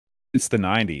It's the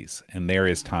 90s, and there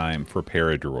is time for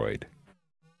Paradroid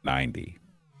 90.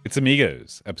 It's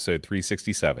Amigos, episode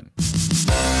 367.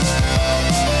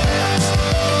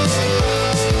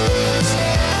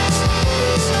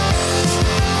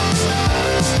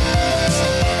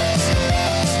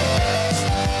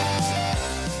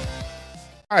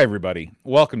 Hi, everybody.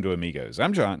 Welcome to Amigos.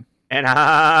 I'm John. And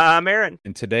I'm Aaron.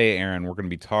 And today, Aaron, we're going to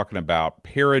be talking about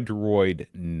Paradroid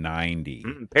 90.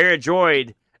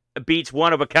 Paradroid beats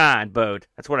one of a kind boat.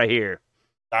 That's what I hear.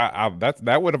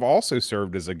 That would have also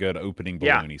served as a good opening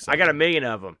baloney segment. I got a million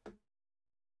of them.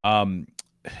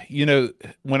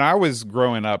 When I was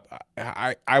growing up,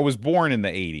 I was born in the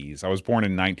 80s. I was born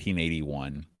in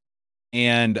 1981.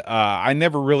 And I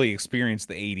never really experienced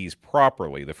the 80s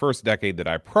properly. The first decade that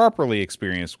I properly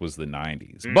experienced was the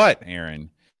 90s. But, Aaron,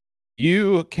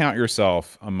 you count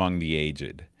yourself among the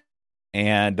aged.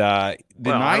 And the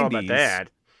 90s, I don't know about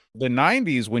that. The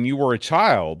 90s, when you were a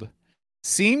child,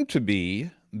 seemed to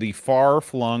be the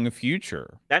far-flung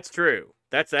future. That's true.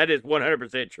 That is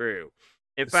 100% true.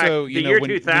 In fact, the year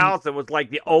 2000 was like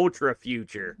the ultra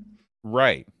future.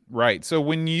 Right. So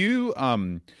when you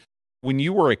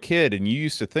were a kid and you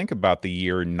used to think about the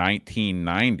year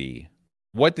 1990,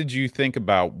 what did you think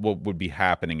about what would be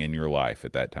happening in your life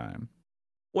at that time?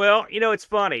 Well, it's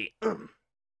funny.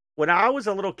 When I was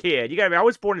a little kid, I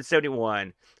was born in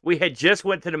 71. We had just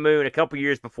went to the moon a couple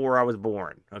years before I was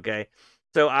born, okay?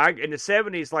 So in the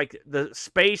 70s, like, the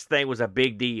space thing was a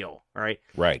big deal, right?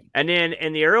 Right. And then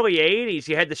in the early 80s,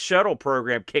 you had the shuttle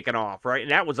program kicking off, right? And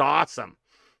that was awesome.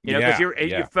 Because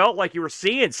you felt like you were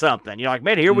seeing something. You're like,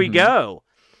 man, here we go.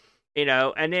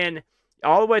 And then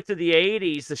all the way through the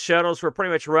 80s, the shuttles were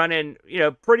pretty much running,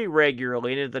 pretty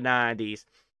regularly into the 90s.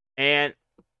 And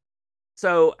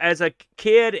so as a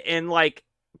kid in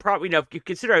probably, if you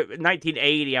consider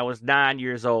 1980, I was 9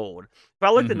 years old. If I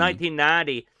looked at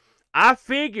 1990, I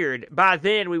figured by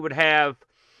then we would have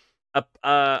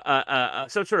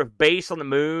some sort of base on the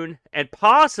moon and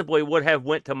possibly would have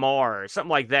went to Mars, something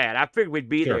like that. I figured we'd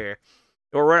be there.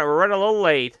 We're running a little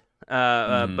late,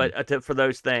 but for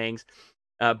those things.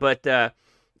 But the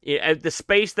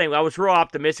space thing, I was real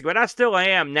optimistic, but I still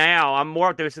am now. I'm more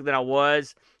optimistic than I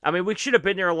was. I mean, we should have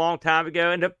been there a long time ago,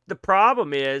 and the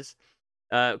problem is,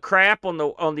 crap on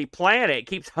the planet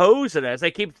keeps hosing us.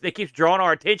 They keep drawing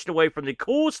our attention away from the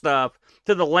cool stuff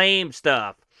to the lame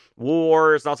stuff,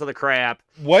 wars, and also the crap.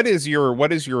 What is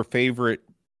your favorite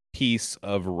piece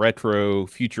of retro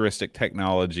futuristic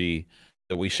technology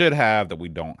that we should have that we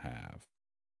don't have?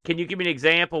 Can you give me an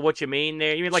example of what you mean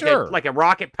there? You mean like a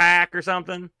rocket pack or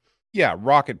something? Yeah,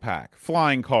 rocket pack,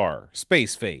 flying car,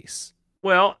 space face.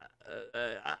 Well,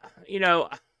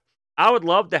 I would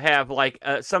love to have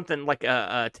something like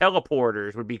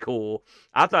teleporters would be cool.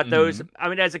 I thought those. I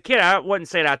mean, as a kid, I wasn't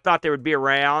saying I thought they would be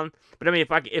around, but I mean,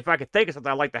 if I could think of something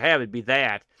I'd like to have, it'd be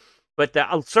that. But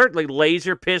certainly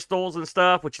laser pistols and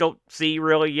stuff, which you don't see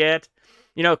really yet.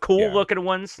 Cool looking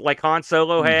ones like Han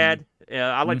Solo had.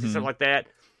 I like to see something like that.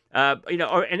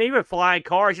 And even flying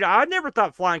cars. I never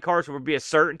thought flying cars would be a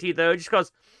certainty though, just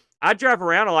because I drive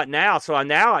around a lot now, so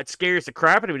now it scares the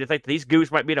crap out of me to think that these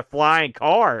goofs might be in a flying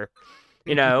car,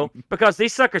 because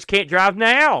these suckers can't drive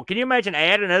now. Can you imagine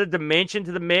adding another dimension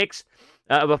to the mix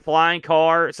of a flying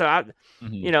car? So I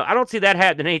don't see that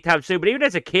happening anytime soon. But even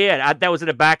as a kid, that was in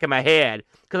the back of my head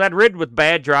because I'd ridden with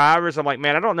bad drivers. I'm like,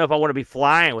 man, I don't know if I want to be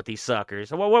flying with these suckers.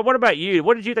 So what about you?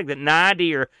 What did you think that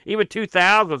 90 or even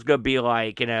 2000 was going to be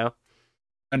like?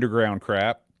 Underground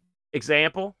crap.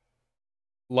 Example.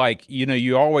 Like,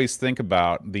 you always think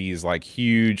about these like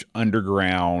huge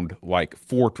underground like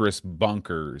fortress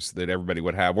bunkers that everybody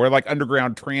would have, where like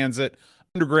underground transit,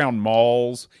 underground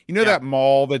malls. That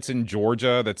mall that's in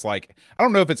Georgia that's like, I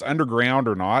don't know if it's underground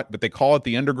or not, but they call it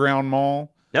the underground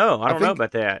mall. No, I don't know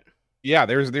about that. Yeah,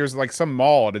 there's like some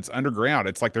mall and it's underground.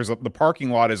 It's like the parking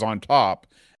lot is on top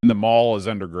and the mall is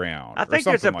underground. I think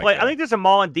there's I think there's a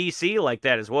mall in DC like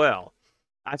that as well.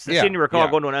 I seem to recall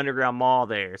going to an underground mall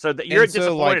there. So you're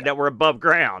disappointed that we're above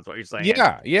ground, is what you're saying.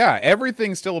 Yeah.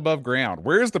 Everything's still above ground.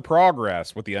 Where's the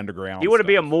progress with the underground You want to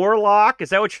be a Morlock?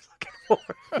 Is that what you're looking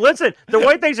for? Listen, the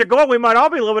way things are going, we might all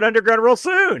be living underground real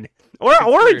soon.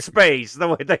 Or in space, the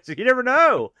way things you never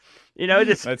know.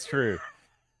 That's true.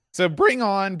 So bring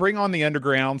on the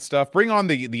underground stuff. Bring on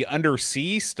the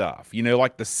undersea stuff.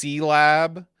 Like the Sea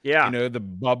Lab. Yeah. The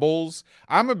bubbles.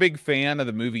 I'm a big fan of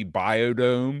the movie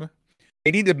Biodome. They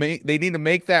need to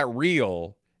make that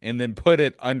real and then put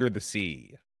it under the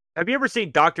sea. Have you ever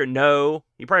seen Dr. No?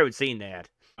 You probably would have seen that.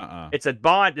 It's a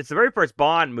Bond. It's the very first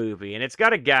Bond movie, and it's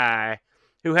got a guy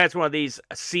who has one of these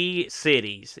sea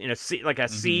cities, like a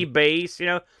sea base,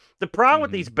 The problem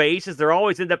with these bases, they're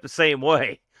always end up the same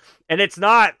way. And it's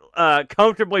not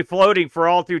comfortably floating for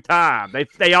all through time.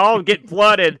 They all get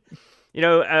flooded.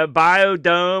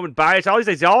 Biodome and Bios, all these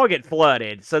things, they all get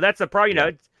flooded. So that's the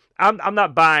problem. I'm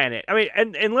not buying it. I mean,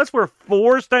 and unless we're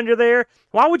forced under there,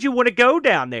 why would you want to go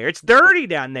down there? It's dirty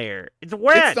down there. It's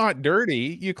wet. It's not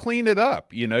dirty. You clean it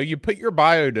up. You put your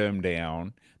biodome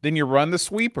down, then you run the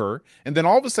sweeper, and then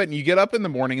all of a sudden you get up in the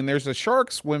morning and there's a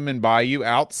shark swimming by you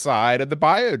outside of the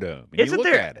biodome. And you look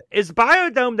at it. Is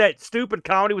Biodome that stupid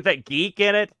comedy with that geek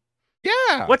in it?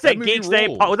 Yeah. What's that geek's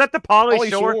name? Was that the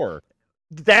Pauly Shore?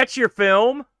 That's your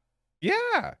film?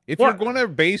 Yeah. If you're going to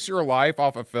base your life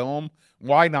off a film,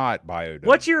 why not Biodome?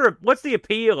 What's the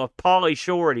appeal of Pauly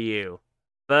Shore to you,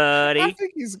 buddy? I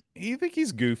think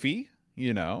he's goofy,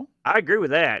 I agree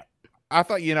with that. I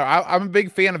thought, I'm a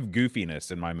big fan of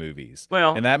goofiness in my movies.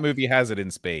 Well, and that movie has it in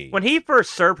spades. When he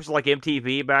first surfaced like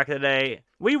MTV back in the day,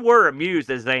 we were amused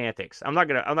at his antics. I'm not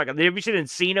gonna. Have you seen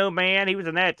Encino Man? He was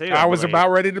in that too. I was about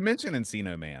ready to mention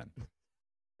Encino Man.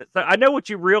 So I know what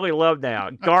you really love now.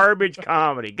 Garbage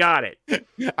comedy. Got it.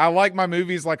 I like my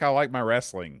movies like I like my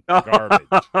wrestling. Garbage.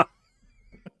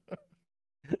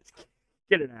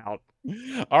 Get it out.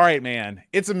 All right, man.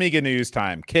 It's Amiga News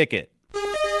time. Kick it.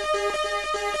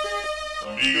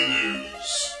 Amiga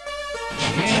News.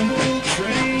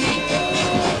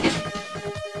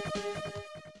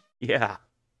 Yeah.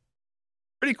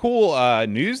 Pretty cool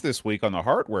news this week on the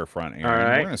hardware front, Aaron. All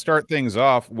right. We're going to start things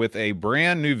off with a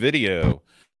brand new video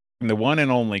from the one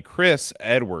and only Chris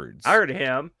Edwards. I heard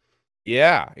him.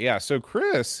 Yeah. So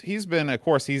Chris, he's been, of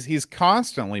course, he's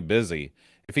constantly busy.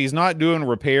 If he's not doing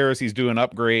repairs, he's doing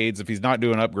upgrades. If he's not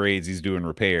doing upgrades, he's doing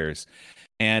repairs.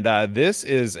 And this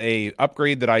is a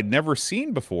upgrade that I'd never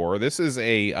seen before. This is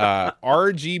a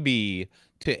RGB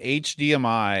to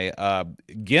HDMI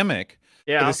gimmick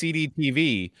for the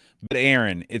CD-TV. But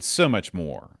Aaron, it's so much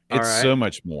more. So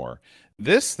much more.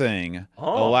 This thing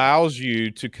allows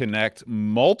you to connect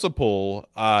multiple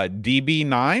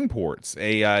DB9 ports,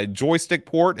 a joystick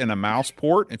port and a mouse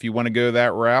port, if you want to go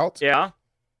that route. Yeah.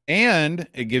 And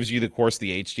it gives you, of course,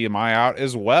 the HDMI out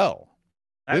as well.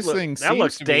 That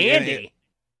looks dandy.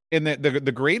 And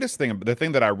the greatest thing, the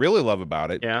thing that I really love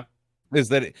about it, is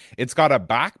that it's got a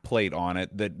back plate on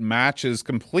it that matches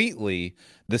completely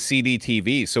the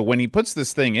CD-TV. So when he puts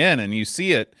this thing in and you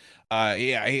see it,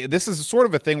 this is sort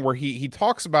of a thing where he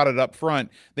talks about it up front.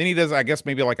 Then he does, I guess,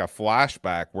 maybe like a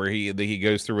flashback where he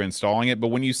goes through installing it. But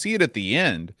when you see it at the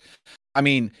end, I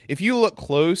mean, if you look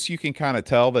close, you can kind of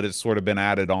tell that it's sort of been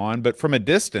added on. But from a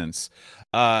distance,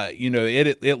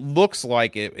 it looks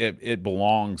like it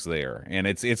belongs there, and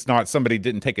it's not, somebody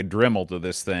didn't take a Dremel to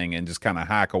this thing and just kind of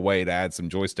hack away to add some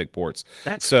joystick ports.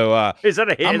 Is that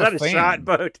a shot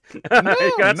boat? No,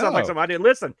 that sounds like somebody.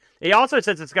 Listen, he also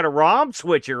says it's got a ROM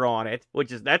switcher on it,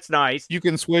 that's nice. You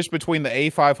can switch between the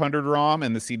A500 ROM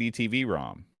and the CD-TV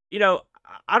ROM. I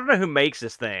don't know who makes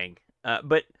this thing,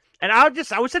 but. And I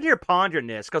was sitting here pondering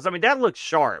this because, I mean, that looks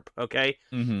sharp, okay?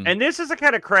 Mm-hmm. And this is the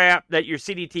kind of crap that your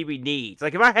CD-TV needs.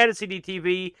 Like, if I had a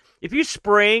CD-TV, if you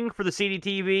spring for the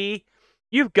CD-TV,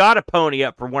 you've got to pony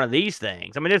up for one of these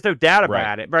things. I mean, there's no doubt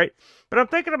about it, right? But I'm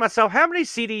thinking to myself, how many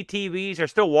CD-TVs are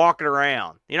still walking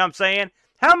around? You know what I'm saying?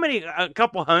 How many? A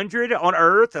couple hundred on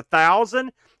Earth?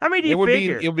 1,000? How many do you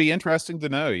figure? It'll be interesting to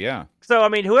know, yeah. So, I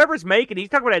mean, whoever's making it, he's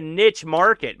talking about a niche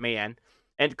market, man.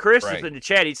 And Chris is in the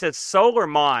chat. He says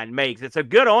SolarMon makes it. So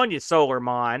good on you,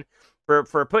 SolarMon,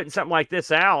 for putting something like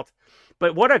this out.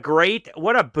 But what a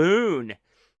boon.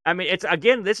 I mean,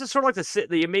 this is sort of like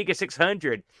the Amiga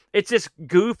 600. It's this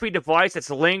goofy device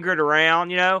that's lingered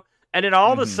around, and then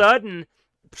all of a sudden,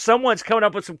 someone's coming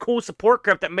up with some cool support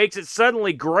crap that makes it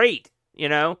suddenly great,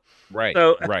 Right.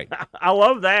 So, right. I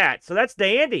love that. So that's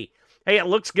dandy. Hey, it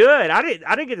looks good. I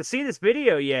didn't get to see this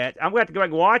video yet. I'm going to have to go back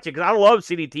and watch it because I love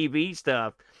CD-TV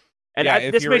stuff.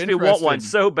 And this makes me want one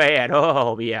so bad.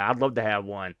 Oh, yeah, I'd love to have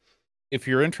one. If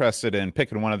you're interested in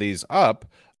picking one of these up,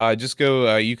 just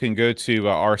go. You can go to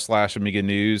r/Amiga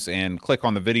News and click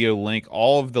on the video link.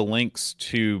 All of the links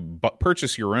to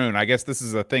purchase your own. I guess this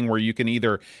is a thing where you can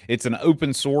it's an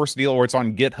open source deal or it's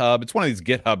on GitHub. It's one of these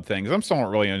GitHub things. I'm still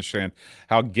not really understand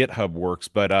how GitHub works,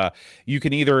 but you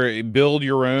can either build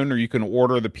your own or you can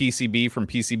order the PCB from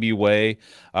PCBWay.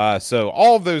 So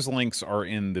all of those links are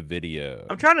in the video.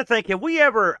 I'm trying to think. Have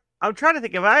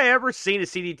I ever seen a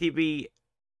CD-TV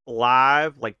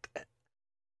live? Like,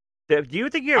 do you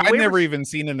think I've never even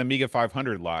seen an Amiga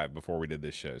 500 live before we did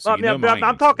this show. So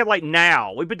I'm talking like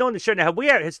now. We've been doing the show now.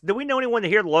 Do we know anyone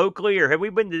here locally, or have we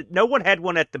been? No one had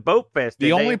one at the Boat Fest.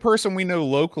 The only person we know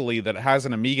locally that has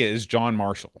an Amiga is John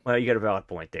Marshall. Well, you got a valid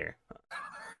point there.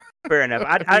 Fair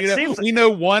enough. We know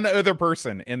one other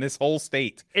person in this whole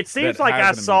state. It seems that like has I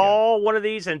an Amiga. saw one of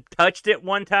these and touched it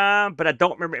one time, but I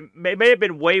don't remember. It may have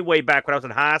been way, way back when I was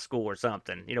in high school or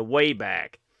something. Way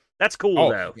back. That's cool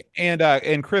though.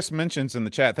 And Chris mentions in the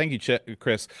chat. Thank you,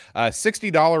 Chris.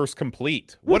 $60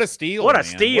 complete. What a steal! What a man.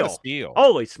 steal! What a steal!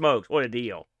 Holy smokes! What a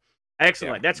deal!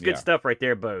 Excellent. Yeah, That's good stuff right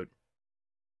there, Boat.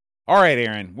 All right,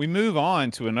 Aaron. We move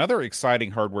on to another exciting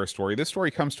hardware story. This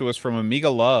story comes to us from Amiga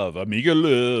Love. Amiga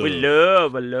Love. We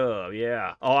love,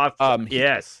 yeah. Oh,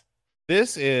 yes.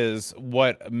 This is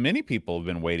what many people have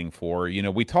been waiting for.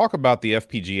 We talk about the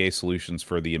FPGA solutions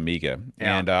for the Amiga,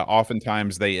 and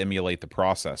oftentimes they emulate the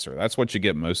processor. That's what you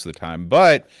get most of the time.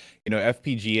 But,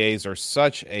 FPGAs are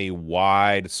such a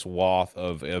wide swath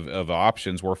of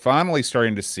options. We're finally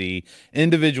starting to see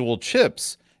individual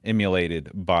chips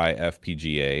emulated by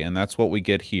FPGA, and that's what we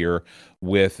get here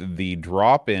with the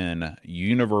drop-in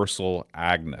Universal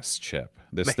Agnes chip.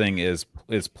 This thing is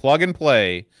plug and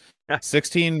play.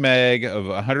 16 meg of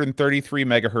 133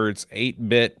 megahertz,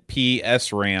 8-bit P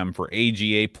SRAM for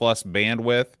AGA plus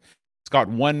bandwidth. It's got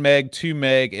 1 meg, 2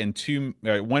 meg, and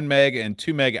 1 meg and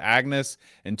 2 meg Agnes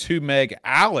and 2 meg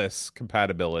Alice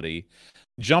compatibility.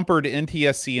 Jumpered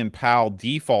NTSC and PAL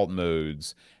default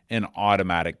modes and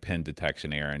automatic pin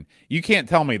detection. Aaron, you can't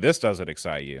tell me this doesn't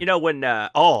excite you. When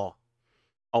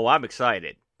I'm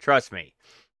excited. Trust me.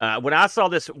 When I saw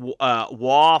this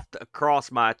waft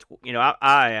across my,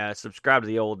 I subscribe to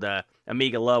the old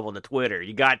Amiga Love on the Twitter.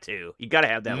 You got to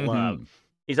have that love.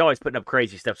 He's always putting up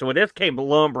crazy stuff. So when this came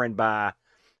lumbering by,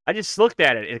 I just looked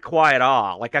at it in quiet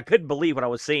awe. Like I couldn't believe what I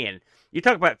was seeing. You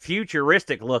talk about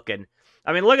futuristic looking.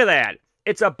 I mean, look at that.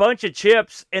 It's a bunch of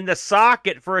chips in the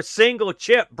socket for a single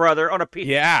chip, brother, on a piece.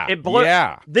 Yeah.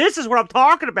 This is what I'm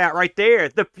talking about right there.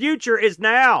 The future is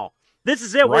now. This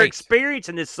is it. Right. We're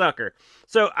experiencing this sucker.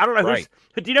 So I don't know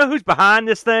do you know who's behind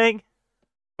this thing?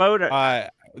 Boda? I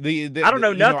don't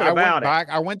know nothing about it.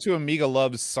 I went to Amiga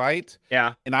Love's site.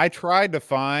 Yeah. And I tried to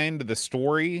find the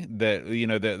story that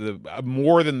the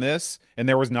more than this, and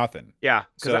there was nothing. Yeah.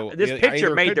 So this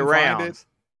picture made the rounds.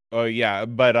 Oh yeah,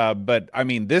 but I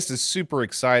mean, this is super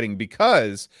exciting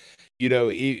because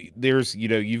there's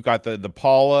you've got the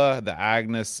Paula, the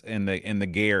Agnes, and the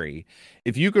Gary.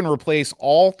 If you can replace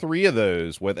all three of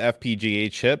those with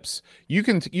FPGA chips, you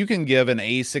can give an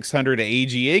A600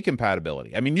 AGA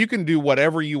compatibility. I mean, you can do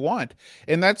whatever you want,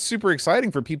 and that's super exciting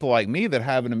for people like me that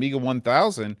have an Amiga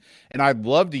 1000, and I'd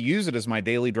love to use it as my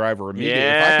daily driver Amiga.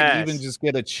 Yes. If I could even just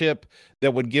get a chip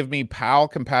that would give me PAL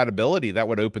compatibility, that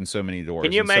would open so many doors.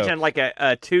 Can you imagine like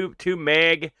a 2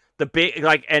 meg? The big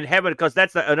and having, because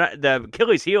that's the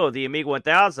Achilles heel of the Amiga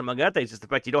 1000, among other things, is the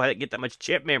fact you don't have to get that much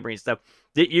chip memory and stuff.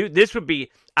 This would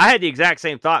be. I had the exact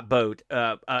same thought, Boat.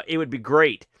 It would be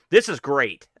great. This is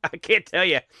great. I can't tell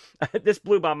you. This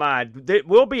blew my mind.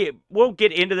 We'll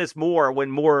get into this more when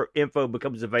more info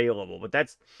becomes available. But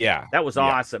that was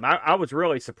awesome. I was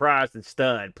really surprised and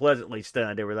stunned, pleasantly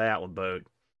stunned over that one, Boat.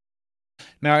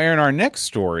 Now, Aaron, our next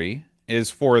story is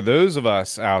for those of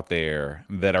us out there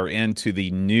that are into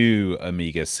the new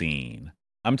Amiga scene.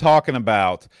 I'm talking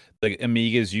about the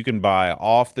Amigas you can buy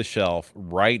off the shelf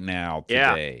right now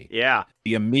today. Yeah.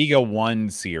 The Amiga 1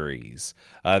 series.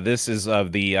 This is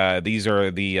of these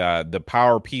are the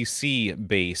PowerPC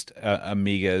based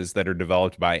Amigas that are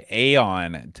developed by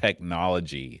Aeon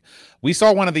Technology. We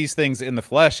saw one of these things in the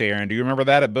flesh, Aaron. Do you remember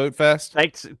that at Boatfest?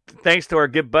 Thanks to our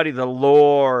good buddy the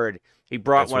Lord. He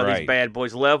brought That's one right. of these bad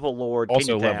boys, Level Lord.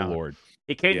 Also Level Lord.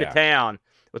 He came to town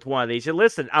with one of these. And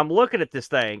listen, I'm looking at this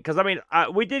thing because I mean,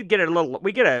 we did get a little.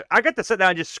 I got to sit down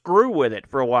and just screw with it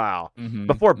for a while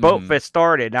before Boatfest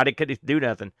started. And I couldn't do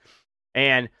nothing.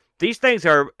 And these things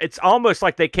it's almost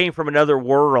like they came from another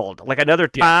world, like another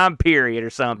time period or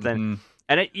something.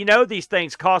 And these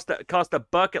things cost a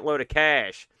bucket load of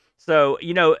cash. So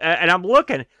and I'm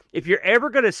looking, if you're ever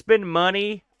going to spend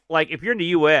money, like if you're in the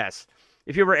U.S.,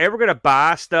 if you're ever going to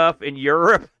buy stuff in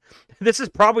Europe, this is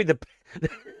probably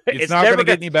it's not going to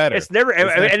get any better. It's never,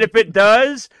 and if it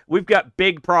does, we've got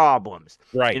big problems.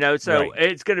 Right.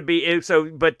 It's going to be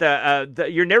but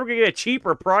you're never going to get a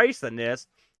cheaper price than this.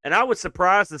 And I was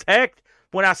surprised as heck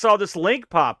when I saw this link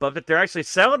pop up that they're actually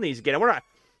selling these again.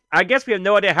 I guess we have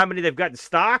no idea how many they've got in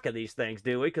stock of these things,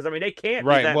 do we? Because I mean, they can't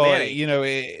be that many.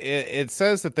 It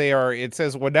says that they are. It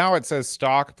says now it says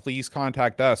stock. Please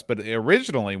contact us. But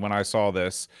originally, when I saw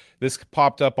this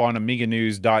popped up on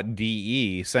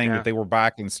AmigaNews.de saying that they were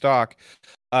back in stock.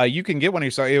 You can get one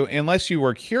yourself unless you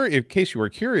were curious. In case you were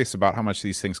curious about how much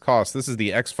these things cost, this is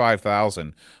the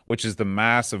X5000, which is the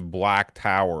massive black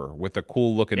tower with the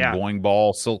cool looking Yeah. bowling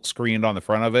ball silk screened on the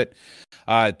front of it.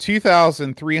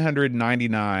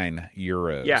 2,399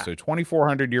 euros. Yeah. So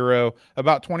 2,400 euro,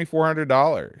 about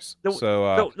 $2,400.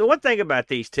 The one thing about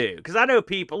these two, because I know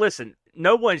people, listen,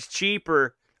 no one's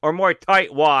cheaper or more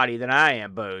tight waddy than I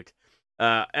am, Boat.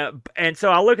 And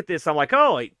so I look at this, I'm like,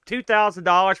 oh,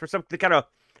 $2,000 for some kind of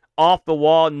off the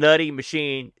wall nutty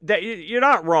machine. That you're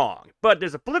not wrong, but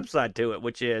there's a flip side to it,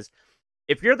 which is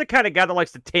if you're the kind of guy that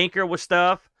likes to tinker with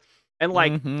stuff, and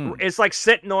like it's like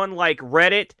sitting on like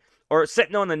Reddit or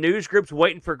sitting on the news groups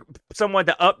waiting for someone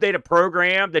to update a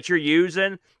program that you're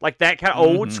using, like that kind of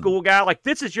old school guy. Like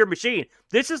this is your machine.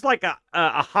 This is like a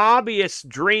hobbyist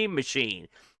dream machine.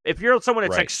 If you're someone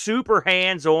that's like super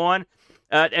hands on.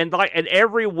 And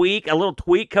every week a little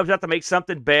tweak comes out to make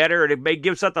something better, and it may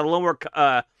give something a little more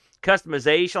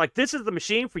customization. Like this is the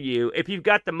machine for you if you've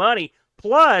got the money.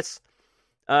 Plus,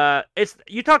 it's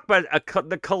you talk about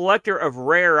the collector of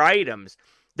rare items.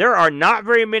 There are not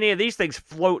very many of these things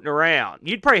floating around.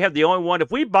 You'd probably have the only one.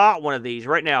 If we bought one of these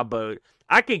right now, Boat,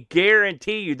 I can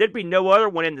guarantee you there'd be no other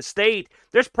one in the state.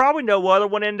 There's probably no other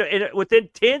one within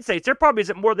 10 states. There probably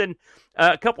isn't more than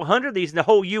a couple hundred of these in the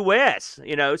whole U.S.,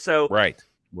 so right.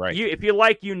 If you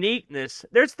like uniqueness,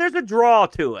 there's a draw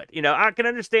to it. I can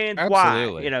understand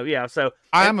Absolutely. why. So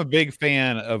I'm a big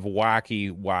fan of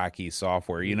wacky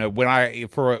software. When I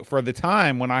for the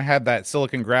time when I had that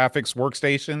Silicon Graphics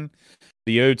workstation,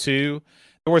 the O2,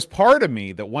 there was part of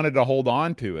me that wanted to hold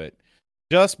on to it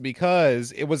just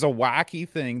because it was a wacky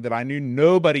thing that I knew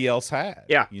nobody else had.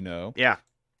 Yeah. Yeah.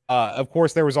 Of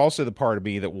course, there was also the part of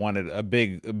me that wanted a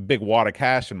big wad of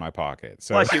cash in my pocket.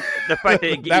 So plus the fact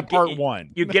that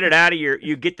you get it out of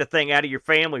you get the thing out of your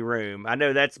family room. I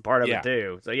know that's part of it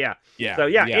too. So yeah.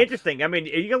 Interesting. I mean,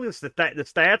 you can look at the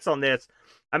stats on this.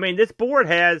 I mean, this board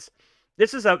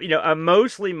this is a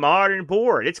mostly modern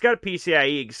board. It's got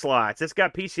PCIe slots. It's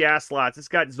got PCI slots. It's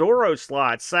got Zorro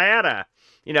slots, SATA,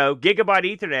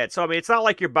 Gigabit Ethernet. So I mean, it's not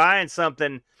like you're buying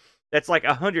something that's like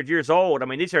 100 years old. I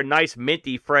mean, these are nice,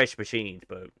 minty, fresh machines,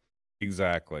 but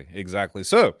exactly.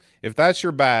 So if that's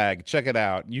your bag, check it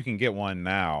out. You can get one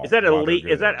now. Is that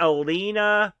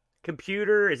Alena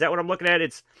computer? Is that what I'm looking at?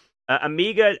 It's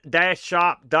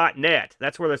Amiga-shop.net.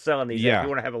 That's where they're selling these. If you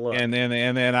want to have a look. And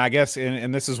then I guess,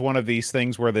 and this is one of these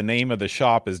things where the name of the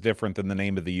shop is different than the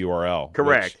name of the URL.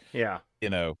 Correct. Which, yeah.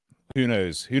 Who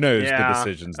knows the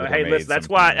decisions that are made. Listen, that's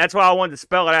why I wanted to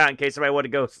spell it out in case somebody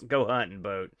wanted to go hunting,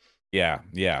 Boat. Yeah.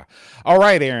 All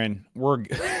right, Aaron. Are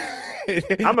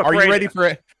you ready for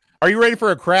it? Are you ready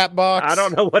for a crap box? I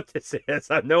don't know what this is.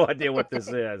 I have no idea what this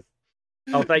is.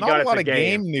 Oh, thank God! Not a lot of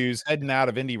game news heading out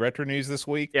of Indie Retro News this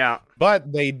week. Yeah,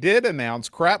 but they did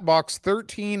announce Crapbox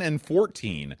 13 and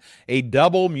 14, a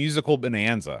double musical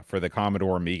bonanza for the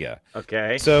Commodore Amiga.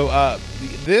 Okay. So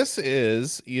this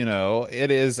is,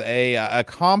 it is a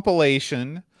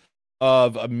compilation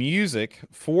of music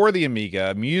for the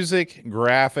Amiga, music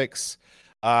graphics,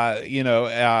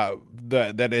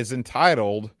 that is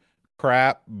entitled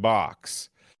Crap Box.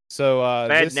 So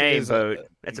bad name, Boat.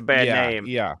 That's a bad name.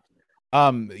 Yeah.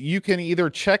 You can either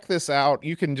check this out.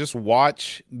 You can just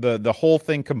watch the whole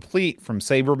thing complete from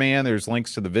Saberman. There's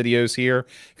links to the videos here.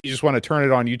 If you just want to turn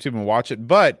it on YouTube and watch it,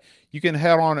 but you can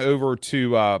head on over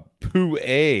to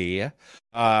Poo-A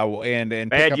and bad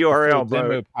pick up URL the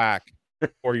demo pack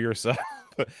for yourself.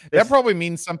 That probably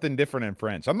means something different in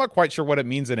French. I'm not quite sure what it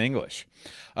means in English.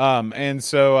 And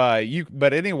so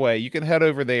but anyway, you can head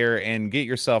over there and get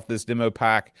yourself this demo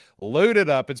pack loaded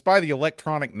up. It's by the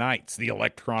Electronic Knights.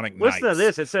 Listen to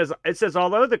this. It says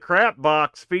although the Crap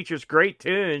Box features great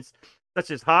tunes such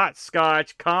as Hot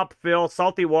Scotch, Comp Fill,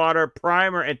 Salty Water,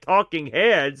 Primer, and Talking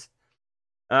Heads,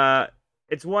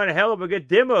 it's one hell of a good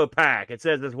demo pack. It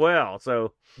says as well.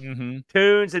 So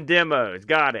tunes and demos,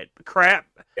 got it. Crap.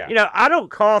 Yeah. I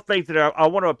don't call things that I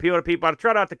want to appeal to people. I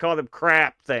try not to call them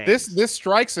crap things. This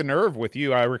strikes a nerve with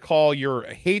you. I recall your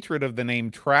hatred of the name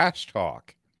Trash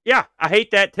Talk. Yeah, I hate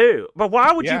that too. But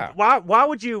why would you? Why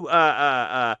would you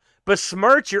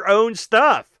besmirch your own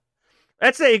stuff?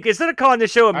 That's it. Instead of calling the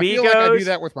show Amigos, I feel like I do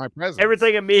that with my presence.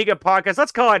 Everything Amiga podcast.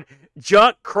 Let's call it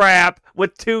Junk Crap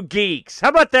with Two Geeks. How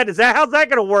about that? How's that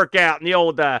going to work out in the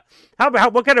old?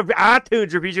 What kind of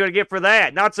iTunes reviews you going to get for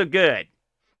that? Not so good.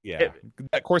 Yeah,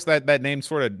 of course that name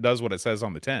sort of does what it says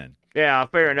on the tin. Yeah,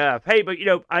 fair enough. Hey, but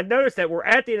I noticed that we're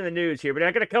at the end of the news here, but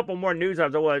I got a couple more news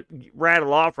items I want to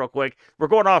rattle off real quick. We're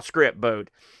going off script,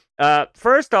 Boat.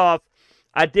 First off,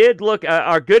 I did look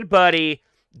our good buddy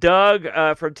Doug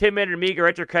from 10 Minute Amiga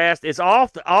Retrocast is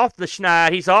off the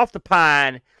schneid. He's off the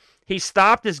pine. He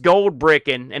stopped his gold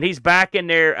bricking, and he's back in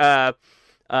there,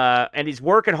 and he's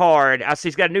working hard. I see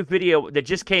he's got a new video that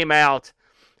just came out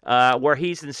where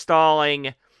he's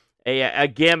installing a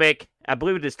gimmick. I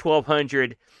believe it is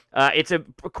 1200. It's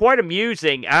quite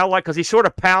amusing. I like because he sort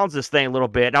of pounds this thing a little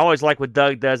bit. And I always like when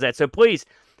Doug does that. So please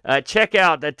check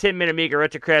out the 10 Minute Amiga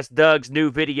Retrocast Doug's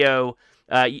new video.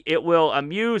 It will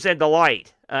amuse and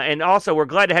delight. And also, we're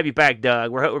glad to have you back,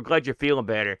 Doug. We're glad you're feeling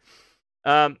better.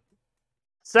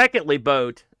 Secondly,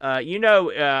 Boat, we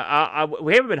haven't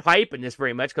been hyping this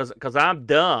very much because I'm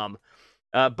dumb.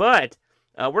 But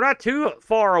we're not too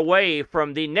far away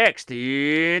from the next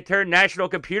International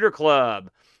Computer Club,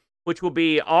 which will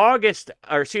be October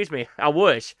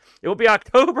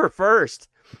 1st,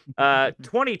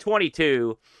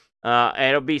 2022, and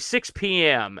it'll be 6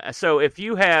 p.m. So if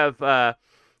you know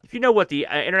what the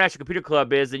International Computer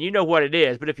Club is, then you know what it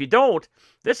is. But if you don't,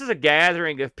 this is a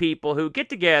gathering of people who get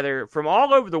together from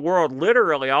all over the world,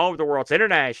 literally all over the world. It's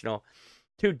international,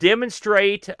 to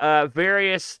demonstrate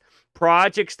various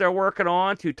projects they're working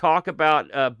on, to talk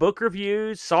about book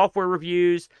reviews, software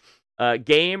reviews,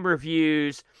 game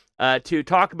reviews, to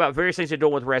talk about various things they're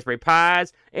doing with Raspberry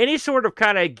Pis, any sort of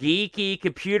kind of geeky,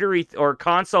 computery, or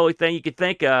console thing you could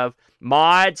think of,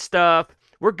 mod stuff.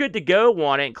 We're good to go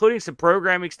on it, including some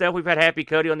programming stuff. We've had Happy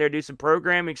Cody on there do some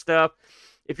programming stuff.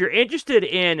 If you're interested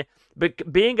in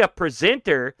being a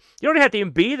presenter, you don't have to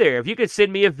even be there. If you could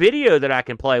send me a video that I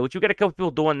can play, which we've got a couple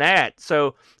people doing that.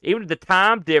 So even the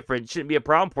time difference shouldn't be a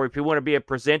problem for you if you want to be a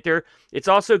presenter. It's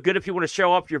also good if you want to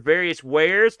show off your various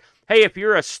wares. Hey, if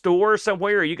you're a store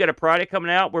somewhere or you got a product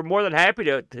coming out, we're more than happy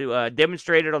to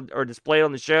demonstrate it or display it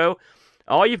on the show.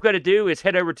 All you've got to do is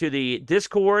head over to the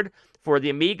Discord for the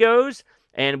Amigos,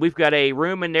 and we've got a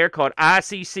room in there called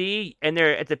ICC, and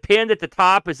there at the pinned at the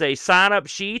top is a sign-up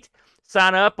sheet.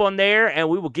 Sign up on there, and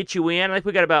we will get you in. I think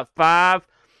we got about 5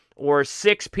 or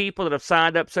 6 people that have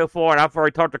signed up so far, and I've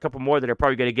already talked to a couple more that are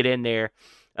probably going to get in there.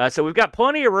 So we've got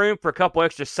plenty of room for a couple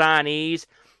extra signees.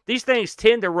 These things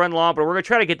tend to run long, but we're going to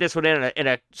try to get this one in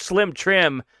a slim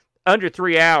trim. Under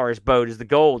 3 hours, Boat, is the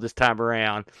goal this time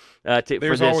around. For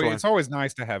this one. It's always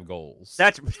nice to have goals.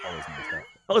 That's always nice to have.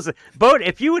 Listen, Boat,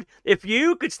 if you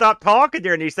could stop talking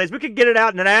during these things, we could get it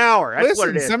out in an hour. That's what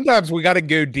it is. Sometimes we got to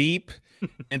go deep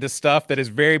into stuff that is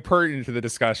very pertinent to the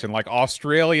discussion, like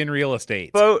Australian real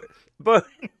estate. Boat,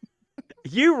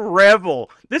 you revel.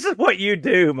 This is what you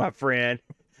do, my friend.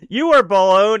 You are a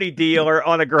baloney dealer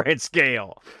on a grand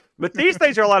scale. But these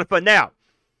things are a lot of fun. Now,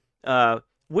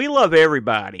 we love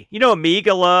everybody. You know,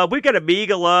 Amiga Love. We've got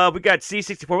Amiga Love. We've got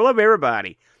C64. We love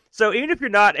everybody. So even if you're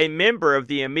not a member of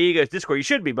the Amiga's Discord, you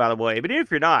should be, by the way, but even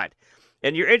if you're not,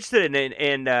 and you're interested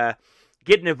in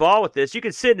getting involved with this, you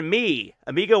can send me,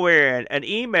 AmigaWare, an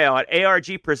email at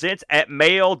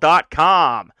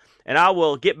argpresents@mail.com, and I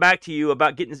will get back to you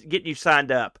about getting you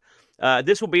signed up.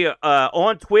 This will be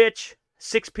on Twitch,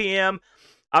 6 p.m.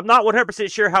 I'm not 100%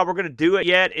 sure how we're going to do it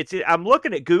yet. I'm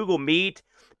looking at Google Meet,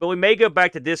 but we may go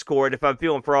back to Discord if I'm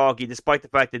feeling froggy, despite the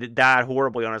fact that it died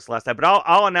horribly on us last time. But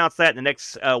I'll announce that in the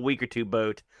next week or two,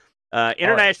 Boat.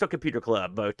 International Computer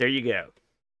Club, Boat. There you go.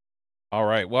 All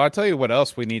right. Well, I'll tell you what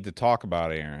else we need to talk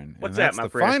about, Aaron. What's that, my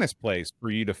friend? The finest place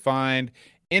for you to find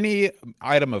any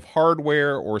item of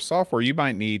hardware or software you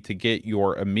might need to get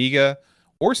your Amiga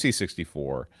or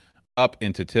C64 up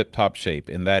into tip-top shape,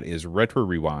 and that is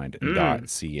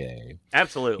retrorewind.ca.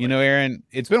 Absolutely. You know, Aaron,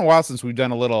 it's been a while since we've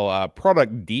done a little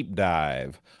product deep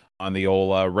dive on the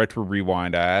old Retro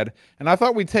Rewind ad, and I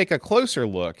thought we'd take a closer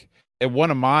look at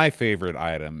one of my favorite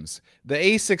items, the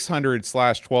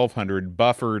A600/1200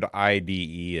 buffered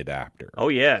IDE adapter. Oh,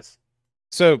 yes.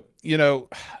 So, you know,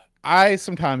 I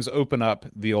sometimes open up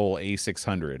the old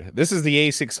A600. This is the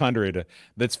A600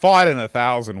 that's fought in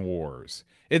 1,000 wars.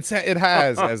 It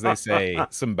has, as they say,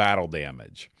 some battle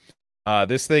damage.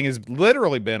 This thing has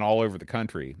literally been all over the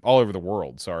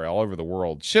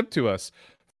world, shipped to us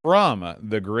from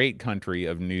the great country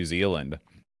of New Zealand.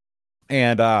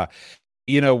 And,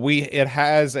 you know, it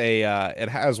has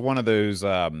one of those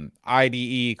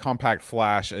IDE compact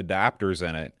flash adapters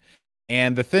in it.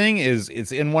 And the thing is,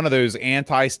 it's in one of those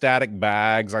anti-static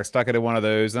bags. I stuck it in one of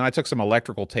those, and I took some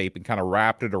electrical tape and kind of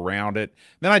wrapped it around it.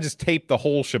 Then I just taped the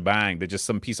whole shebang to just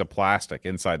some piece of plastic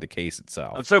inside the case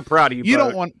itself. I'm so proud of you. You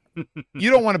don't want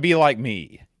to be like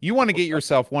me. You want to get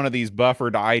yourself one of these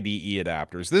buffered IDE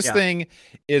adapters. This thing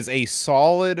is a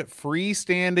solid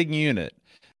freestanding unit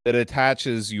that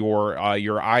attaches your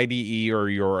IDE or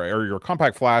your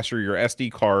compact flash or your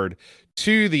SD card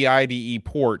to the IDE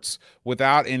ports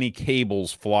without any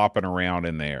cables flopping around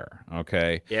in there.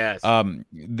 Okay. Yes.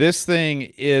 This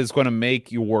thing is going to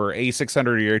make your A600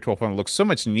 or your A1200 look so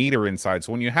much neater inside.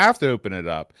 So when you have to open it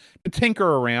up to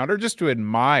tinker around or just to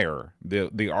admire the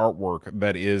artwork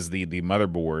that is the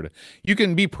motherboard, you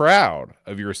can be proud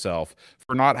of yourself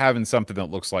for not having something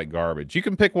that looks like garbage. You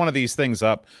can pick one of these things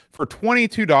up for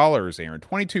 $22, Aaron,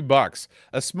 $22,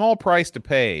 a small price to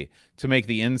pay to make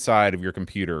the inside of your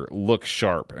computer look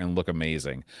sharp and look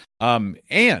amazing.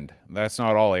 And that's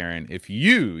not all, Aaron. If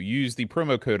you use the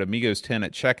promo code Amigos10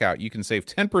 at checkout, you can save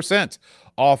 10%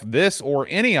 off this or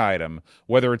any item,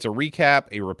 whether it's a recap,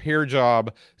 a repair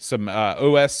job, some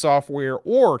OS software,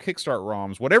 or Kickstart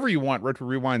ROMs, whatever you want. Retro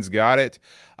Rewind's got it.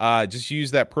 Just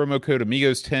use that promo code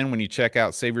Amigos10 when you check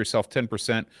out. Save yourself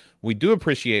 10%. We do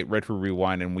appreciate Retro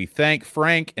Rewind, and we thank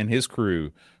Frank and his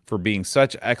crew for being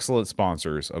such excellent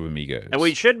sponsors of Amigos. And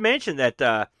we should mention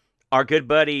that our good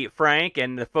buddy Frank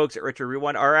and the folks at Retro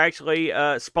Rewind are actually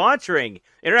sponsoring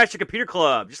International Computer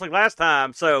Club, just like last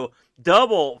time. So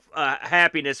double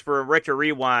happiness for Retro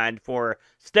Rewind for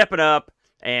stepping up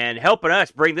and helping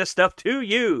us bring this stuff to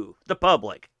you, the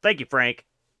public. Thank you, Frank.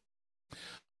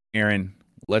 Aaron,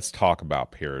 let's talk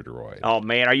about Paradroid. Oh,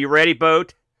 man. Are you ready,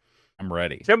 Boat? I'm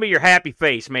ready. Show me your happy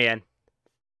face, man.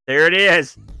 There it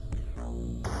is.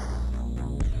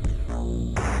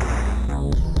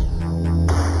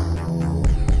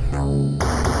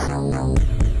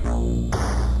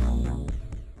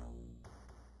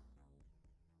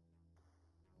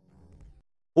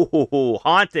 Ooh,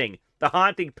 haunting. The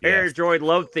haunting Paradroid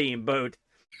love theme, Boat.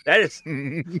 It's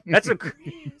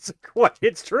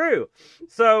true.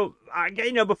 So,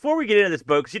 before we get into this,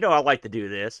 Boat, because I like to do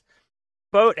this.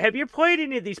 Boat, have you played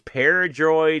any of these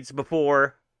Paradroids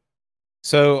before?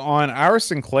 So on our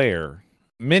Sinclair,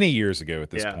 many years ago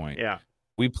at this point,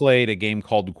 we played a game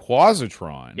called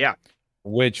Quasitron. Yeah.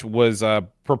 Which was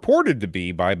purported to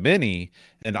be by many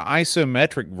an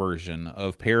isometric version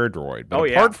of Paradroid.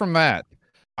 But apart from that,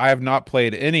 I have not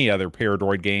played any other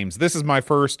Paradroid games. This is my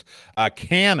first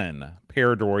canon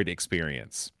Paradroid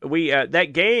experience. That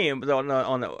game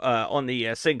on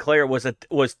the Sinclair was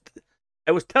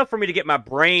tough for me to get my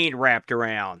brain wrapped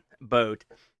around, Boat.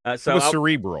 So it was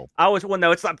cerebral.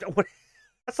 It's not.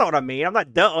 That's not what I mean. I'm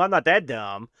not dumb. I'm not that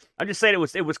dumb. I'm just saying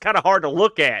it was kind of hard to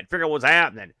look at, figure out what's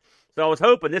happening. So I was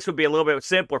hoping this would be a little bit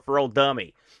simpler for old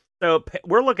dummy. So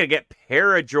we're looking at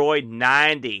Paradroid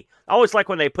 90. I always like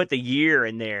when they put the year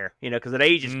in there, because it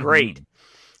ages great.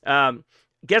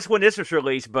 Guess when this was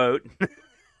released, Boat?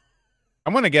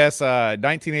 I'm going to guess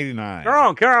 1989.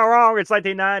 Wrong. It's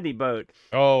 1990, Boat.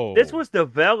 Oh. This was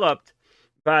developed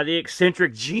by the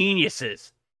eccentric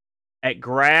geniuses at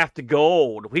Graft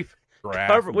Gold. We've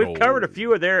covered a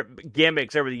few of their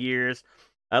gimmicks over the years.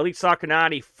 Elite Soccer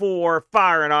 94,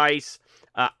 Fire and Ice,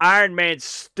 Iron Man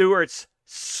Stewart's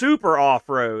Super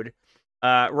Off-Road,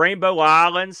 Rainbow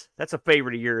Islands. That's a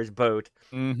favorite of yours, Boat.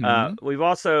 We've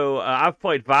also I've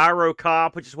played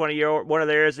Virocop, which is one of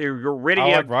theirs. Uridium,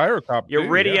 I like Virocop too,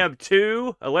 Uridium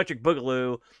 2, Electric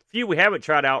Boogaloo. A few we haven't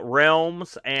tried out: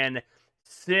 Realms and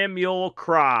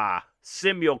Simulacra.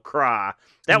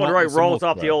 That one really rolls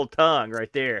off the old tongue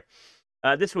right there.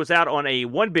 This was out on a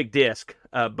one big disc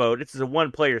Boat. This is a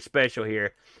one-player special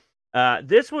here.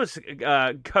 This was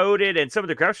coded, and some of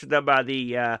the graphics were done by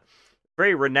the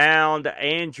very renowned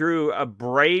Andrew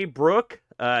Braybrook.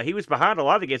 He was behind a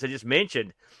lot of the games I just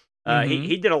mentioned.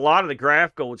 He did a lot of the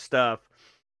Graph Gold stuff.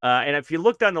 And if you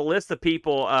look down the list of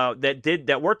people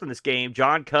that worked on this game,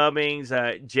 John Cummings,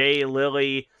 Jay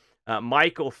Lilly,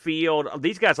 Michael Field,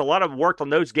 these guys, a lot of them worked on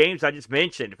those games I just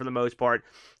mentioned for the most part.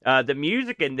 The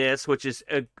music in this, which is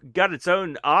got its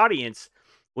own audience,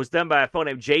 was done by a fellow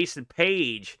named Jason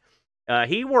Page.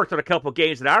 He worked on a couple of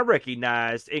games that I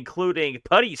recognized, including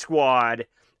Putty Squad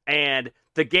and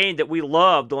the game that we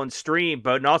loved on stream,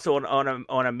 but also on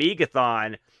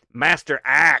Amigathon, Master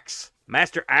Axe.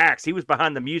 He was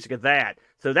behind the music of that.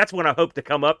 So that's one I hope to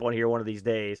come up on here one of these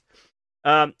days.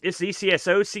 It's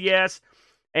ECS OCS.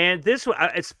 And this one,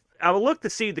 I will look to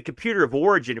see the computer of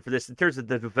origin for this in terms of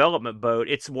the development, Boat.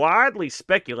 It's widely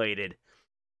speculated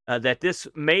that this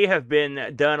may have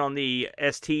been done on the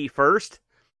ST first.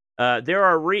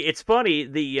 It's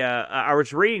funny. I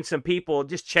was reading some people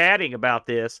just chatting about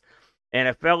this, and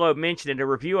a fellow mentioned in a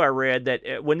review I read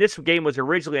that when this game was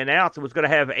originally announced, it was going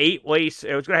to have 4-way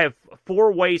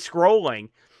scrolling.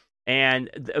 And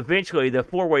eventually, the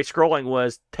 4-way scrolling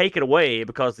was taken away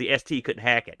because the ST couldn't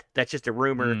hack it. That's just a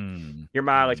rumor. Your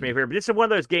mileage may vary. But this is one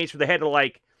of those games where they had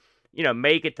to,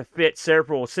 make it to fit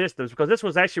several systems, because this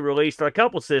was actually released on a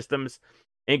couple systems,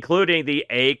 including the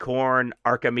Acorn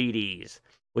Archimedes.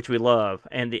 which we love,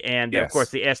 and of course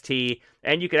the ST,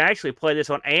 and you can actually play this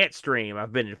on Antstream.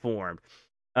 I've been informed.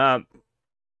 I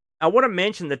want to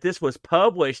mention that this was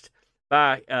published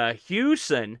by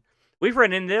Hewson. We've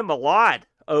run into them a lot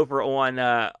over on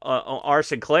our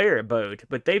Sinclair boat,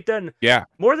 but they've done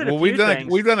more than a few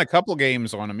things. We've done a couple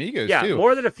games on Amigos too.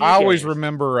 More than a few. I always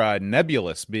remember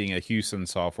Nebulous being a Hewson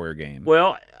software game.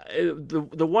 Well,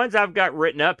 the ones I've got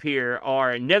written up here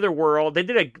are Netherworld. They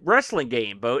did a wrestling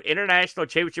game, boat International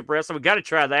Championship Wrestling. We got to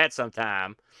try that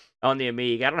sometime on the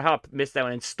Amiga. I don't know how I missed that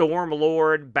one. And Storm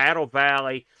Lord, Battle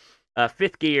Valley,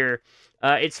 Fifth Gear.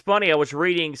 It's funny. I was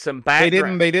reading some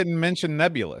background. They didn't mention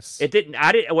Nebulous. It didn't.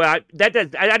 I didn't. Well, I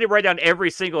didn't write down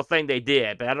every single thing they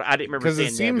did, but I didn't remember. Because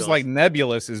it seems like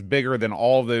Nebulous is bigger than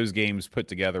all of those games put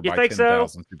together by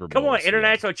 10,000 Super Bowls. Come on,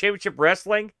 International Championship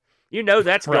Wrestling. You know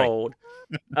that's gold.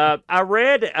 I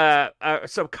read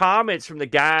some comments from the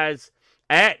guys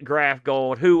at Graph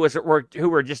Gold who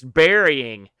were just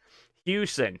burying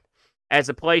Hewson as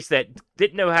a place that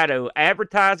didn't know how to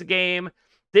advertise a game,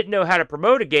 didn't know how to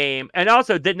promote a game, and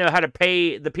also didn't know how to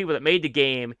pay the people that made the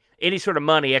game any sort of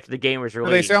money after the game was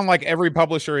released. They sound like every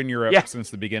publisher in Europe since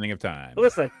the beginning of time.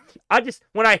 Listen,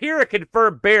 when I hear a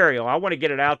confirmed burial, I want to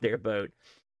get it out there, Boat.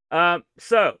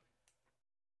 So,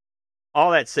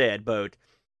 all that said, Boat,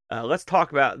 let's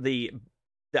talk about the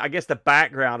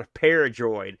background of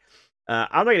Paradroid. I'm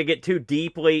not going to get too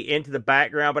deeply into the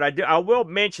background, but I will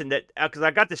mention that because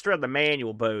I got this straight on the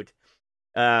manual, Boat.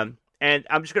 And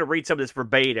I'm just going to read some of this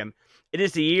verbatim. It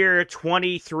is the year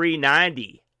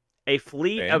 2390. A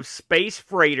fleet of space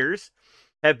freighters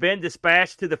have been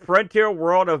dispatched to the frontier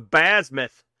world of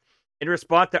Basmuth in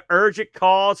response to urgent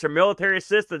calls for military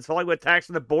assistance following attacks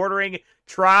on the bordering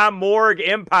Trimorg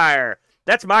Empire.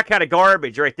 That's my kind of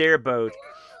garbage right there, Boat.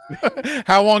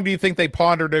 How long do you think they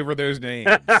pondered over those names?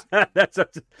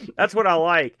 That's what I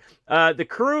like. The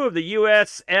crew of the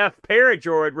USF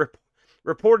Paradroid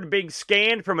reported being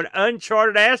scanned from an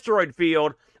uncharted asteroid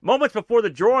field moments before the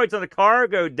droids on the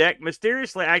cargo deck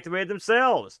mysteriously activated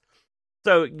themselves.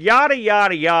 So, yada,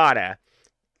 yada, yada.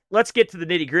 Let's get to the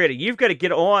nitty-gritty. You've got to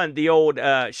get on the old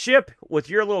ship with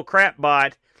your little crap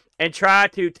bot and try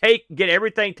to get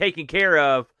everything taken care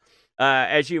of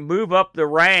as you move up the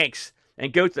ranks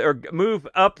and move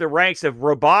up the ranks of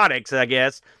robotics, I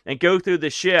guess, and go through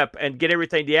the ship and get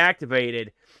everything deactivated.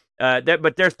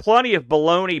 But there's plenty of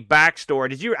baloney backstory.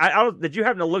 Did you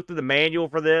happen to look through the manual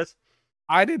for this?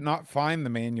 I did not find the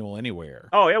manual anywhere.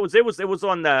 Oh, it was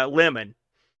on the Lemon.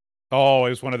 Oh, it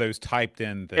was one of those typed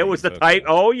in things. It was the type.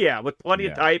 Oh yeah, with plenty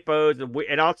of typos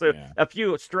and also a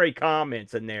few stray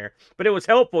comments in there. But it was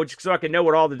helpful just so I could know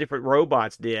what all the different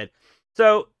robots did.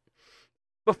 So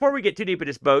before we get too deep in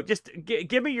this, Boat, just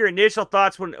give me your initial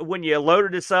thoughts when you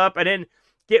loaded this up, and then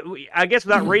I guess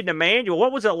without reading the manual,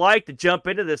 what was it like to jump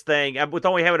into this thing with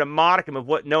only having a modicum of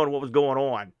knowing what was going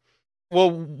on? Well,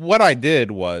 what I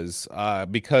did was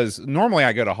because normally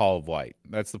I go to Hall of Light.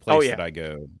 That's the place that I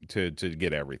go to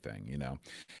get everything,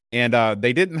 And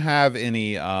they didn't have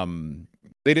any.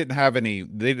 They didn't have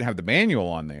the manual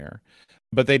on there,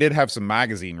 but they did have some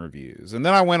magazine reviews. And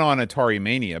then I went on Atari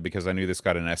Mania because I knew this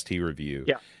got an ST review.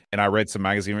 Yeah. And I read some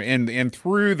magazine and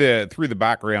through the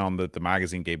background that the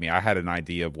magazine gave me, I had an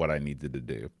idea of what I needed to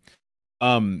do.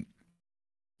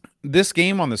 This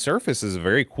game on the surface is a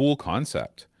very cool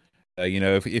concept.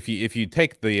 If you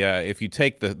take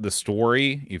the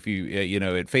story,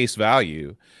 at face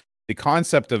value, the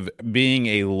concept of being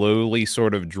a lowly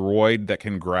sort of droid that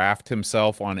can graft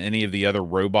himself on any of the other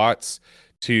robots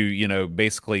to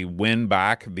basically win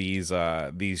back these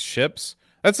ships.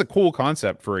 That's a cool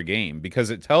concept for a game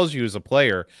because it tells you as a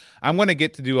player, I'm going to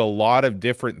get to do a lot of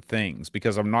different things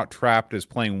because I'm not trapped as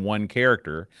playing one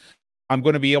character. I'm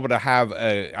going to be able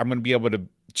to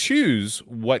choose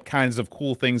what kinds of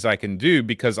cool things I can do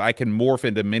because I can morph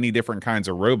into many different kinds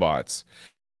of robots.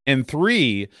 And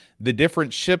 3, the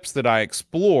different ships that I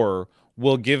explore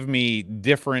will give me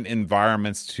different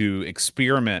environments to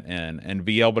experiment in and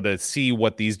be able to see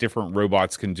what these different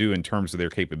robots can do in terms of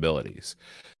their capabilities.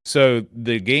 So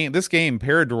this game,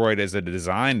 Paradroid as a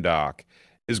design doc,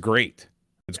 is great.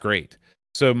 It's great.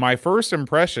 So my first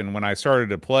impression when I started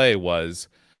to play was,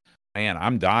 man,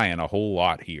 I'm dying a whole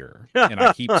lot here, and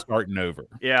I keep starting over.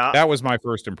 Yeah. That was my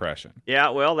first impression. Yeah,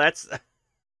 well,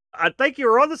 I think you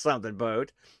were onto something,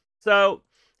 Boat. So,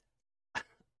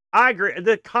 I agree.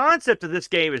 The concept of this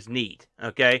game is neat,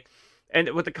 okay? And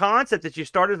with the concept that you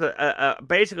started with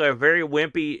basically a very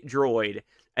wimpy droid,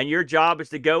 and your job is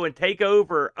to go and take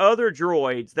over other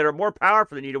droids that are more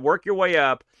powerful than you to work your way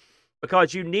up,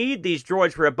 because you need these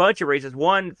droids for a bunch of reasons.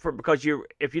 One, because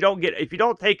if you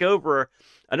don't take over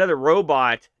another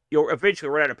robot you'll eventually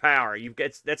run out of power.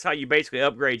 That's how you basically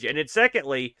upgrade you. And then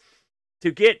secondly, to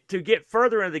get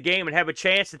further into the game and have a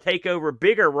chance to take over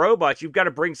bigger robots, you've got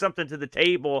to bring something to the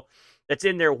table that's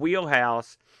in their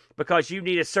wheelhouse, because you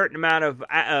need a certain amount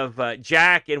of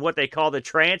jack in what they call the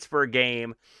transfer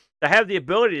game to have the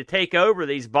ability to take over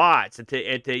these bots and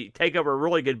to take over a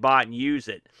really good bot and use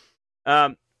it.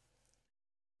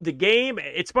 The game,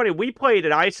 it's funny, we played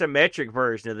an isometric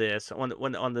version of this on the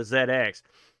ZX.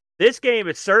 This game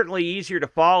is certainly easier to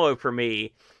follow for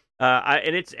me.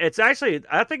 And it's actually,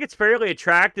 I think it's fairly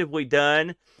attractively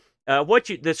done.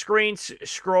 The screen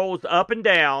scrolls up and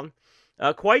down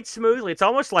quite smoothly. It's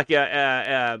almost like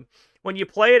when you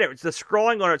play it, the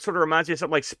scrolling on it sort of reminds you of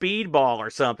something like Speedball or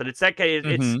something. It's that kind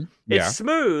of, it's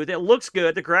smooth. It looks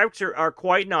good. The graphics are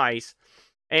quite nice,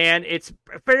 and it's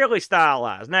fairly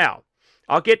stylized. Now,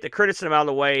 I'll get the criticism out of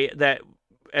the way that,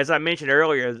 as I mentioned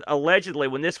earlier, allegedly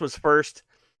when this was first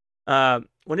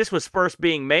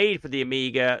being made for the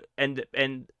Amiga, and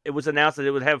it was announced that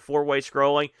it would have four-way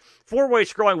scrolling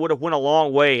would have went a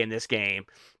long way in this game,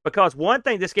 because one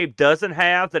thing this game doesn't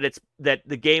have that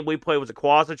the game we played was a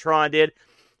Quasitron did,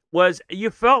 was you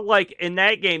felt like in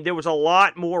that game there was a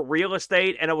lot more real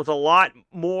estate and it was a lot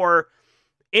more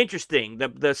interesting.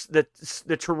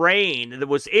 The terrain that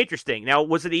was interesting. Now,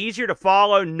 was it easier to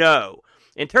follow? No.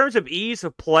 In terms of ease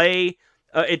of play,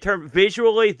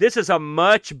 visually, this is a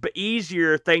much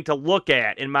easier thing to look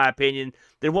at, in my opinion,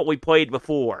 than what we played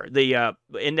before. In the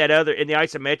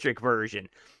isometric version,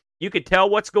 you could tell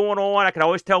what's going on. I could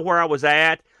always tell where I was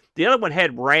at. The other one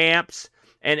had ramps,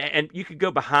 and you could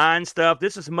go behind stuff.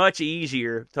 This is much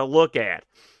easier to look at.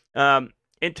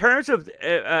 In terms of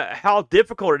how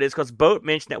difficult it is, because Boat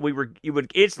mentioned that you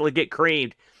would instantly get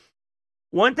creamed.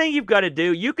 One thing you've got to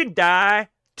do, you can die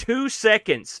 2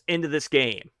 seconds into this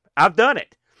game. I've done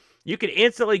it. You can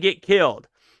instantly get killed.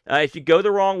 If you go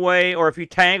the wrong way, or if you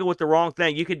tangle with the wrong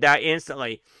thing, you could die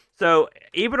instantly. So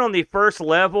even on the first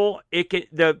level,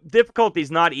 the difficulty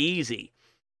is not easy.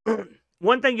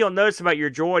 One thing you'll notice about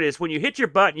your droid is when you hit your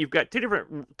button, you've got two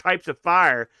different types of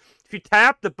fire. If you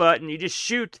tap the button, you just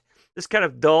shoot this kind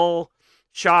of dull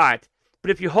shot.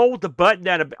 But if you hold the button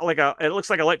down, it looks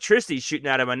like electricity shooting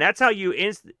out of it, and that's how you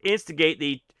instigate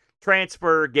the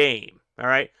transfer game. All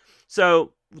right.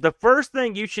 So the first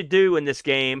thing you should do in this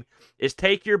game is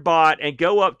take your bot and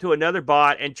go up to another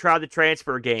bot and try the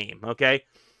transfer game, okay?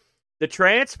 The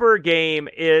transfer game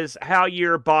is how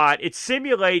your bot, it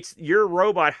simulates your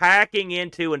robot hacking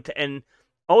into and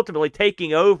ultimately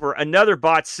taking over another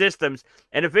bot's systems,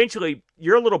 and eventually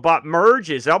your little bot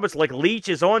merges, almost like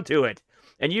leeches onto it,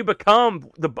 and you become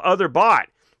the other bot.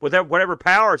 With whatever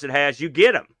powers it has, you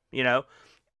get them, you know?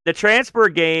 The transfer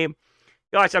game,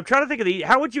 gosh, I'm trying to think of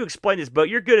how would you explain this, Bo?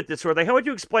 You're good at this sort of thing. How would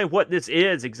you explain what this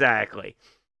is exactly?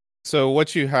 So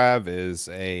what you have is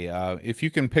if you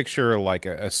can picture like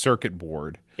a circuit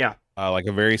board, yeah, like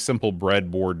a very simple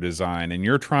breadboard design, and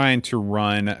you're trying to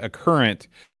run a current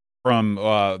from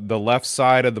the left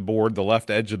side of the board, the left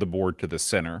edge of the board, to the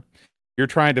center. You're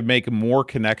trying to make more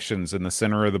connections in the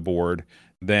center of the board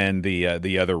than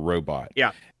the other robot.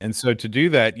 Yeah. And so to do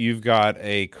that, you've got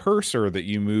a cursor that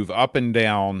you move up and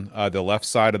down the left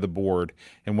side of the board.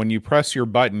 And when you press your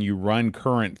button, you run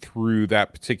current through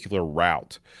that particular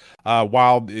route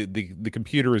while the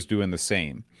computer is doing the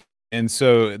same. And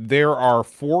so there are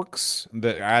forks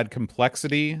that add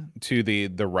complexity to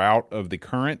the route of the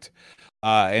current.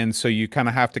 And so you kind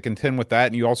of have to contend with that.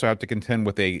 And you also have to contend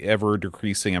with a ever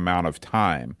decreasing amount of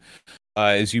time.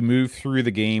 As you move through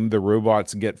the game, the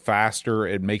robots get faster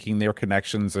at making their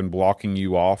connections and blocking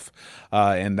you off.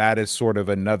 And that is sort of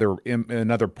another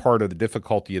part of the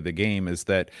difficulty of the game, is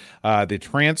that the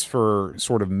transfer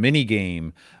sort of mini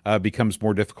game becomes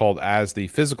more difficult as the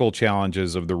physical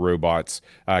challenges of the robots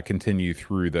continue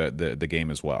through the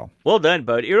game as well. Well done,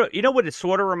 bud. You know what it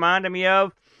sort of reminded me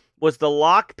of? Was the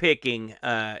lock picking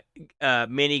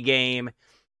mini game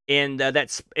in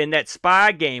that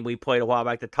spy game we played a while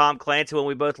back, the Tom Clancy one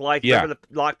we both liked. Yeah. Remember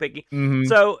the lock picking? Mm-hmm.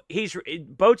 So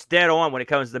Boat's dead on when it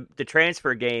comes to the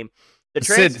transfer game.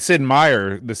 Sid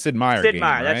Meier game, Sid Meier,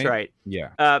 right? That's right.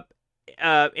 Yeah.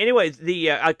 Anyways,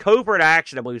 the covert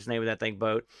action, I believe is the name of that thing,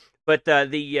 Boat. But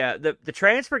the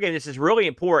transfer game, this is really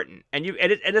important. And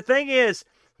the thing is,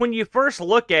 when you first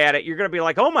look at it, you're going to be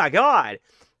like, oh my god.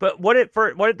 But what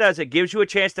it does, it gives you a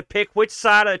chance to pick which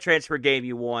side of the transfer game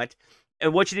you want.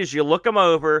 And what you do is you look them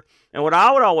over. And what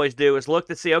I would always do is look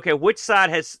to see, okay, which side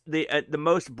has the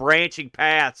most branching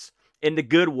paths in the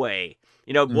good way.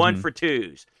 You know, 1 for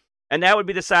 2s. And that would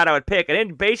be the side I would pick. And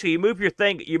then basically you move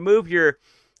your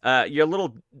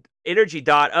little energy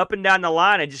dot up and down the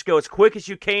line and just go as quick as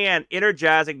you can,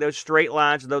 energizing those straight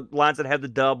lines, the lines that have the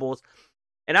doubles.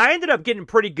 And I ended up getting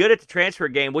pretty good at the transfer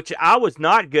game, which I was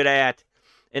not good at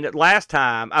in it last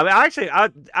time. I mean,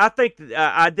 I think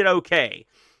I did okay.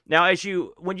 Now,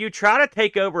 when you try to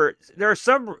take over, there are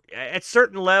some at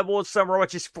certain levels, some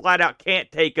robots just flat out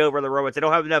can't take over the robots. They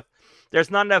don't have enough.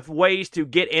 There's not enough ways to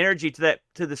get energy to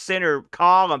the center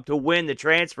column to win the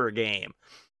transfer game.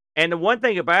 And the one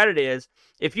thing about it is,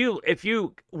 if you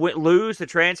lose the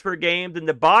transfer game, then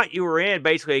the bot you were in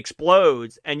basically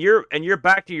explodes, and you're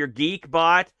back to your geek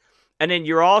bot, and then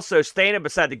you're also standing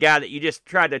beside the guy that you just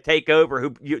tried to take over,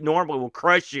 who you normally will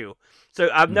crush you. So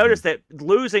I've noticed that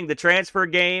losing the transfer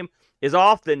game is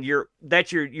often you're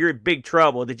in big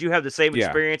trouble. Did you have the same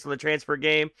experience on the transfer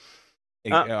game?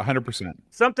 100%.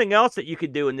 Something else that you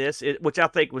could do in this, which I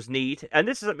think was neat, and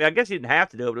this is something I guess you didn't have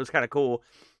to do it, but it was kind of cool.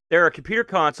 There are computer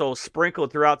consoles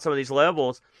sprinkled throughout some of these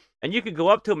levels, and you can go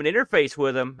up to them and interface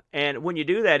with them. And when you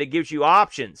do that, it gives you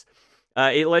options.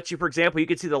 It lets you, for example, you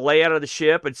can see the layout of the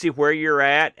ship and see where you're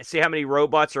at, and see how many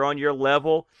robots are on your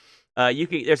level.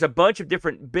 There's a bunch of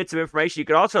different bits of information. You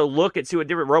can also look and see what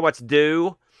different robots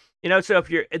do. So if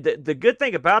you're the good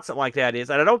thing about something like that is,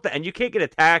 and you can't get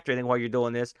attacked or anything while you're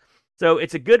doing this. So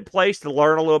it's a good place to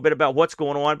learn a little bit about what's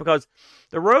going on, because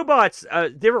the robots,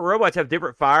 different robots have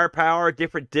different firepower,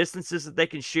 different distances that they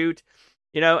can shoot,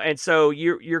 and so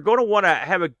you're going to want to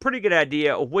have a pretty good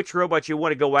idea of which robots you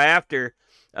want to go after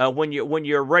when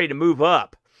you're ready to move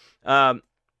up.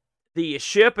 The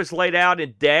ship is laid out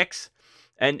in decks,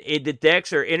 and the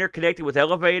decks are interconnected with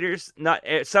elevators.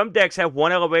 Some decks have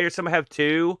one elevator, some have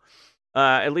two.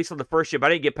 At least on the first ship, I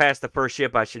didn't get past the first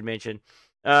ship, I should mention.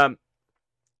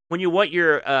 When you want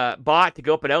your bot to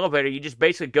go up an elevator, you just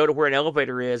basically go to where an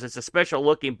elevator is. It's a special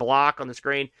looking block on the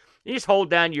screen. You just hold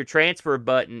down your transfer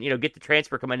button, get the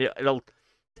transfer command. It'll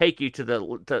take you to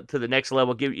the next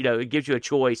level. It gives you a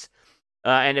choice.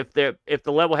 And if the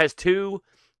level has two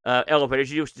elevators,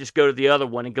 you just go to the other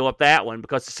one and go up that one,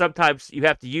 because sometimes you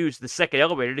have to use the second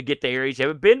elevator to get to areas you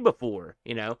haven't been before.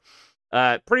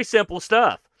 Pretty simple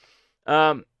stuff.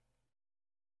 I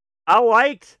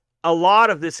liked a lot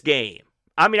of this game.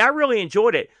 I mean, I really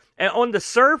enjoyed it. And on the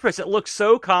surface, it looks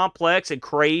so complex and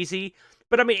crazy.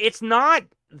 But, I mean, it's not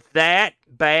that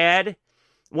bad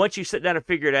once you sit down and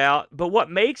figure it out. But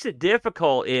what makes it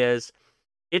difficult is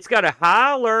it's got a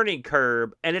high learning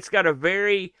curve, and it's got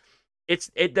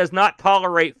it does not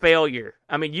tolerate failure.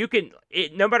 I mean,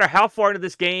 no matter how far into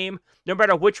this game, no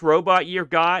matter which robot you've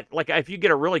got, like if you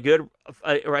get a really good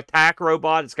attack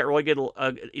robot, it's got really good,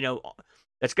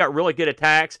 that's got really good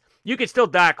attacks, you can still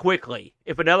die quickly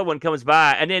if another one comes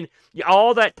by, and then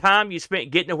all that time you spent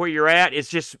getting to where you're at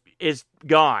is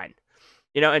gone,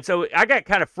 And so I got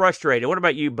kind of frustrated. What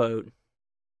about you, Boat?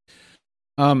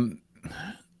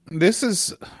 This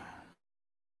is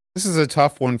a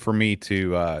tough one for me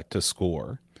to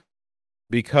score,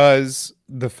 because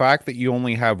the fact that you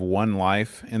only have one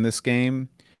life in this game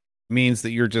means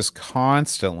that you're just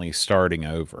constantly starting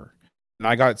over. And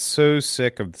I got so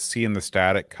sick of seeing the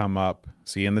static come up,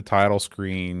 seeing the title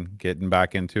screen, getting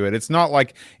back into it. It's not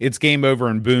like it's game over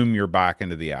and boom, you're back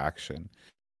into the action.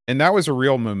 And that was a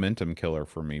real momentum killer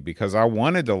for me, because I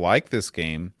wanted to like this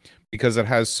game because it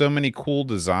has so many cool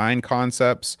design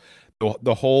concepts.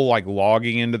 The whole like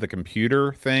logging into the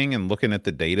computer thing and looking at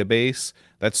the database,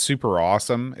 that's super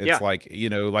awesome. It's like,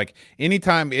 like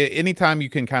anytime you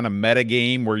can kind of meta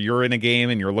game where you're in a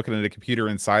game and you're looking at a computer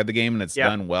inside the game and it's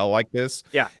done well like this,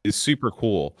 is super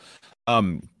cool.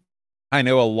 I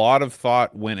know a lot of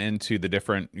thought went into the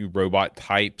different robot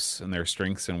types and their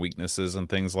strengths and weaknesses and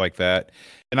things like that.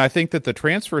 And I think that the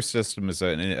transfer system is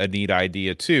a neat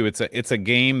idea too. It's a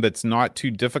game that's not too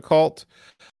difficult,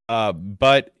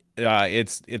 but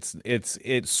it's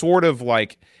sort of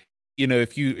like,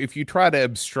 if you try to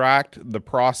abstract the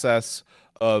process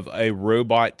of a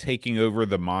robot taking over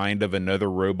the mind of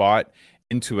another robot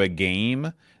into a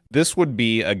game, this would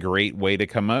be a great way to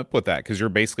come up with that, because you're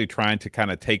basically trying to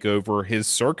kind of take over his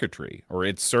circuitry or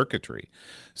its circuitry.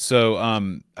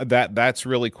 So that's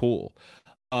really cool.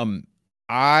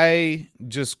 I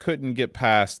just couldn't get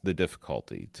past the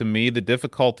difficulty. To me, the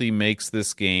difficulty makes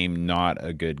this game not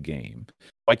a good game.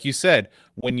 Like you said,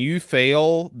 when you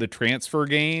fail the transfer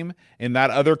game and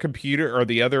that other computer or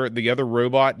the other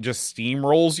robot just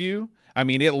steamrolls you, I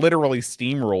mean, it literally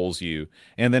steamrolls you,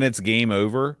 and then it's game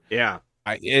over. Yeah.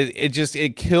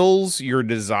 It kills your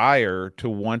desire to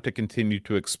want to continue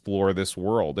to explore this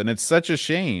world. And it's such a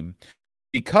shame,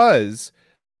 because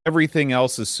everything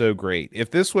else is so great. If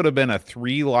this would have been a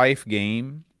 3-life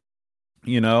game,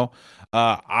 You know,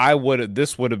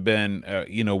 this would have been,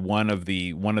 one of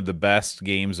the best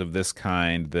games of this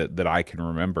kind that I can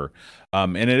remember.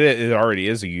 And it already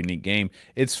is a unique game.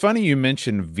 It's funny you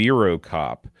mentioned Vero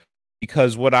Cop,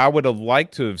 because what I would have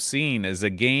liked to have seen is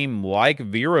a game like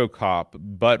Vero Cop,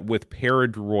 but with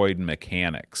Paradroid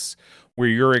mechanics, where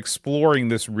you're exploring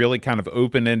this really kind of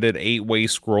open-ended eight-way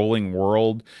scrolling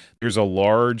world. There's a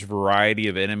large variety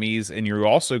of enemies, and you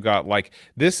also got like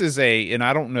and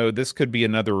I don't know, this could be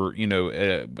another,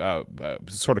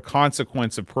 sort of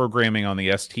consequence of programming on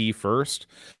the ST first.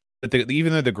 But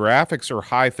even though the graphics are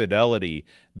high fidelity,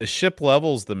 the ship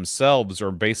levels themselves are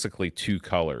basically two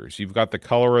colors. You've got the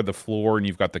color of the floor and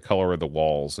you've got the color of the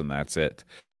walls, and that's it.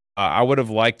 I would have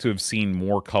liked to have seen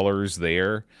more colors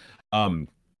there. Um,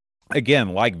 Again,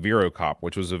 like Vero Cop,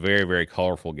 which was a very, very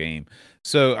colorful game.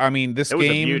 So, I mean, this It was a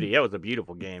game, beauty. It was a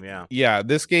beautiful game. Yeah. yeah,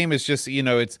 this game is just,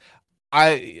 this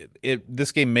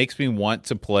game makes me want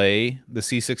to play the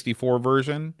C64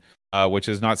 version, which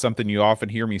is not something you often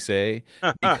hear me say,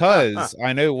 because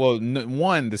I know, well,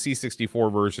 one, the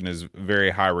C64 version is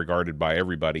very high regarded by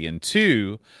everybody, and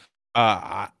two,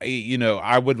 I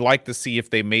would like to see if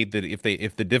they made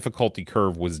if the difficulty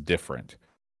curve was different,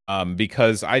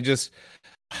 because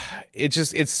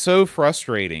it's so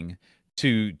frustrating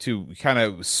to kind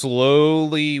of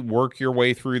slowly work your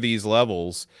way through these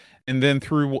levels, and then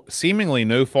through seemingly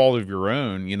no fault of your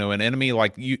own, an enemy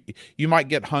like you might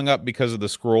get hung up because of the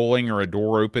scrolling or a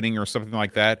door opening or something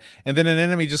like that, and then an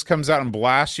enemy just comes out and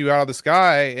blasts you out of the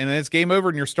sky, and then it's game over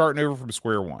and you're starting over from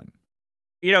square one.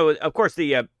 Of course,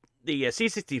 the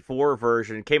C64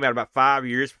 version came out about 5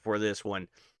 years before this one.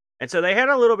 And so they had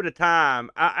a little bit of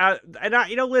time.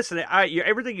 Listen,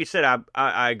 everything you said,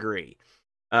 I agree.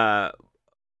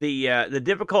 The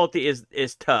difficulty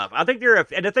is tough. I think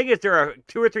and the thing is, there are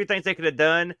two or three things they could have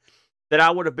done that I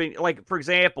would have been like. For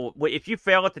example, if you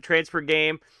fail at the transfer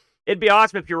game, it'd be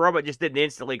awesome if your robot just didn't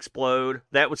instantly explode.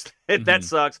 That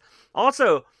sucks.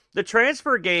 Also, the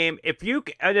transfer game,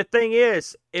 the thing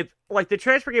is, if like the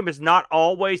transfer game is not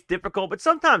always difficult, but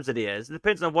sometimes it is. It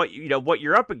depends on what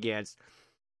you're up against.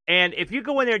 And if you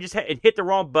go in there and just hit the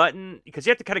wrong button, because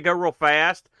you have to kind of go real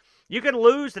fast, you can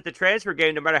lose at the transfer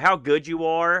game no matter how good you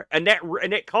are, and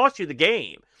that costs you the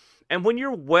game. And when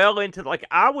you're well into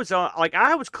I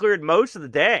was cleared most of the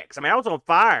decks. I mean, I was on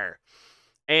fire,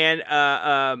 and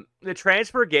the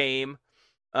transfer game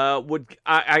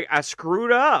I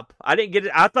screwed up. I didn't get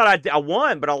it. I thought I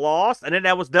won, but I lost, and then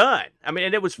that was done. I mean,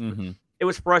 and it was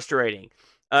frustrating.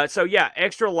 So yeah,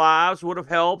 extra lives would have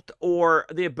helped, or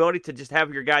the ability to just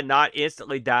have your guy not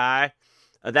instantly die.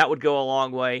 That would go a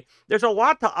long way. There's a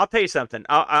lot I'll tell you something.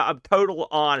 I'm total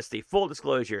honesty, full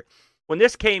disclosure. When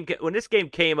this game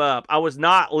came up, I was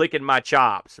not licking my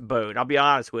chops, Bode. I'll be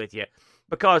honest with you,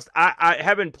 because I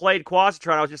having played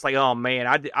Quasitron, I was just like, oh man,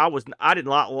 I did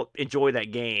not enjoy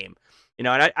that game. And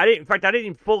I didn't. In fact, I didn't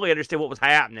even fully understand what was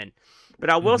happening. But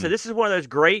I will say, this is one of those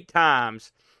great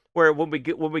times where when we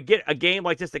get a game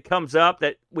like this that comes up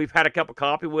that we've had a cup of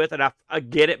coffee with, and I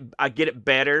get it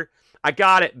better. I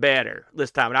got it better this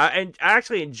time, and I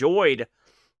actually enjoyed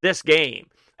this game.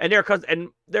 And there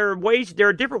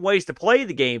are different ways to play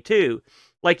the game too.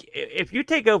 Like if you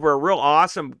take over a real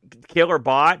awesome killer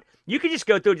bot, you can just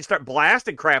go through and just start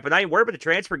blasting crap, and not even worry about the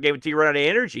transfer game until you run out of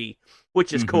energy,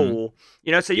 which is cool.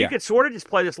 So you could sort of just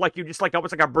play this like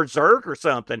almost like a berserk or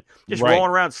something, just rolling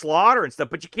around slaughter and stuff.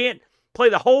 But you can't play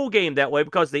the whole game that way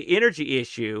because of the energy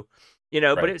issue,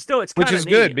 but it's which is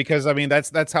good, because I mean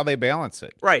that's how they balance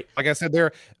it. Right. Like I said,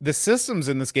 the systems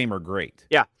in this game are great.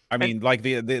 Yeah. I mean, like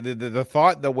the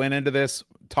thought that went into this,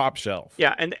 top shelf.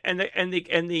 Yeah, and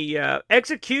the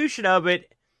execution of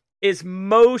it is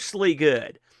mostly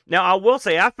good. Now, I will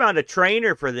say I found a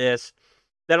trainer for this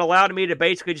that allowed me to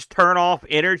basically just turn off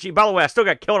energy. By the way, I still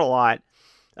got killed a lot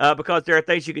because there are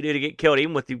things you can do to get killed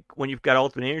even when you've got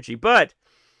ultimate energy. But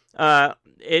it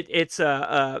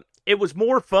was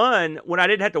more fun when I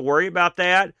didn't have to worry about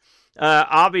that.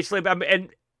 Obviously, and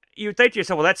you think to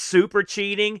yourself, well, that's super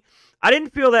cheating. I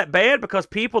didn't feel that bad because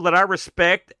people that I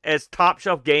respect as top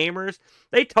shelf gamers,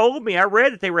 they told me, I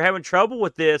read that they were having trouble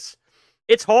with this.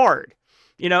 It's hard,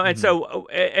 and so,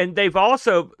 and they've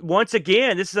also, once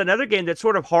again, this is another game that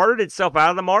sort of hardened itself out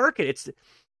of the market. It's,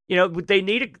 they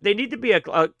need to be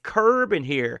a curb in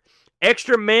here.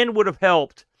 Extra men would have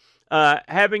helped.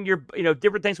 Having your,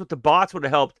 different things with the bots would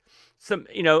have helped. Some,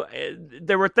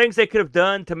 there were things they could have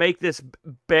done to make this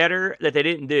better that they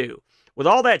didn't do. With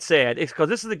all that said, it's because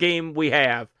this is the game we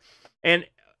have, and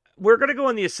we're going to go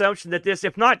on the assumption that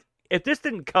if this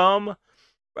didn't come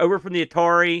over from the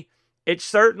Atari, it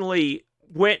certainly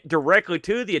went directly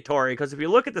to the Atari, because if you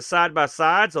look at the side by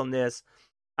sides on this,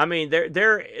 I mean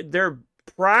they're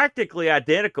practically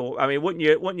identical. I mean,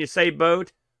 wouldn't you say,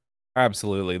 Boat?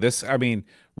 Absolutely. I mean,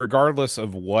 regardless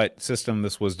of what system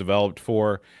this was developed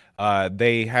for,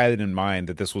 they had it in mind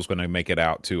that this was going to make it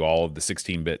out to all of the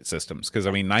 16-bit systems. Because,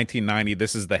 I mean, 1990,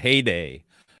 this is the heyday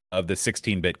of the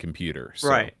 16-bit computer. So.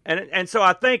 Right. And so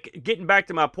I think, getting back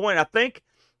to my point, I think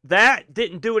that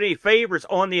didn't do any favors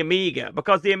on the Amiga,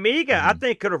 because the Amiga, I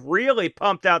think, could have really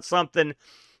pumped out something.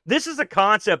 This is a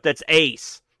concept that's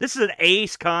ace. This is an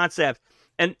ace concept.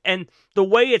 And the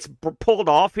way it's pulled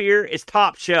off here is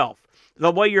top shelf.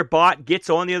 The way your bot gets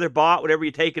on the other bot whenever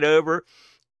you take it over.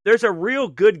 There's a real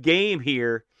good game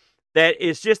here that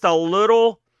is just a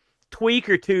little tweak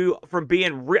or two from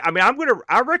being... I mean,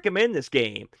 I recommend this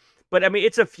game. But, I mean,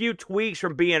 it's a few tweaks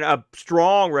from being a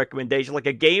strong recommendation, like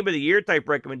a Game of the Year type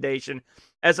recommendation,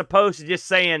 as opposed to just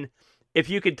saying, if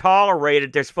you can tolerate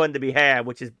it, there's fun to be had,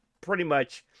 which is pretty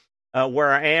much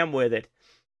where I am with it.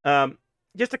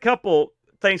 Just a couple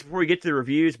things before we get to the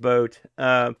reviews, Boat.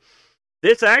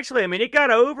 This actually, I mean, it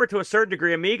got over to a certain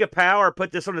degree. Amiga Power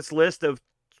put this on its list of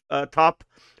top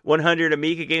 100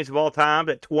 Amiga games of all time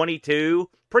at 22.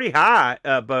 Pretty high,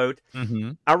 Boat.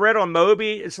 Mm-hmm. I read on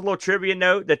Moby, it's a little trivia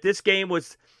note, that this game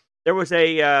there was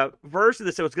a version of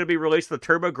this that was going to be released with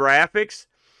Turbo Graphics,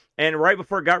 and right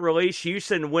before it got released,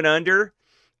 Houston went under,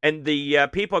 and the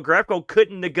people at Graphical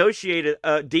couldn't negotiate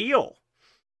a deal.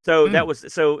 So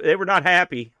so they were not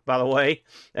happy, by the way,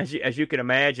 as you can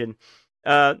imagine.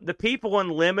 The people on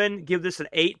Lemon give this an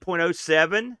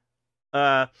 8.07.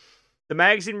 The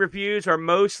magazine reviews are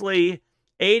mostly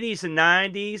 80s and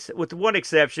 90s, with one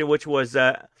exception, which was,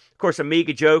 of course,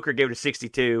 Amiga Joker gave it a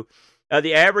 62.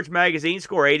 The average magazine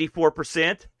score,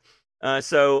 84%.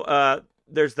 So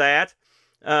there's that.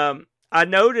 I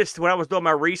noticed when I was doing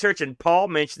my research, and Paul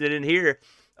mentioned it in here,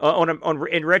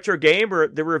 in Retro Gamer,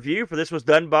 the review for this was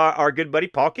done by our good buddy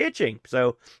Paul Kitching.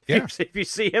 So if you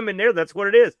see him in there, that's what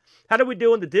it is. How do we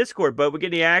do in the Discord, Bud? We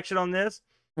get any action on this?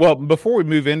 Well, before we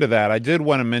move into that, I did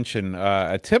want to mention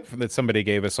a tip that somebody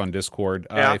gave us on Discord.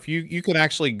 If you can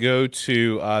actually go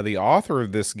to the author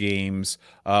of this game's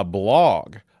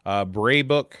blog,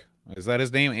 Braybook, is that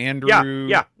his name? Andrew?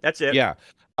 Yeah, that's it. Yeah.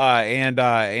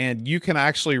 And you can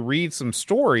actually read some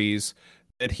stories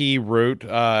that he wrote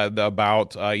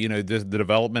about the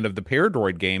development of the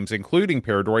Paradroid games, including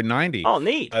Paradroid 90. Oh,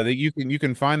 neat! That you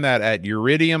can find that at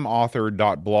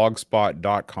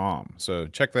uridiumauthor.blogspot.com. So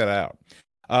check that out.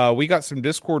 We got some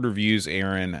Discord reviews,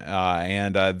 Aaron,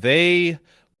 and they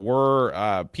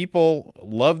were people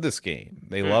love this game.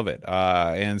 They love it.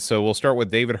 And so we'll start with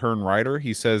David Hearn Ryder.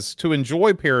 He says, to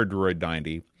enjoy Paradroid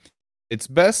 90, it's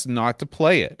best not to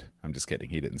play it. I'm just kidding.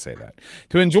 He didn't say that.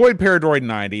 To enjoy Paradroid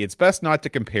 90, it's best not to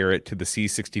compare it to the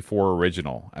C64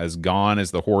 original, as gone as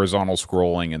the horizontal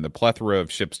scrolling and the plethora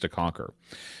of ships to conquer.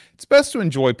 It's best to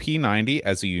enjoy P90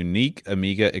 as a unique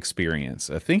Amiga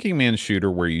experience, a thinking man shooter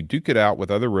where you duke it out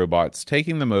with other robots,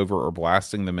 taking them over or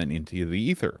blasting them into the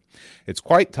ether. It's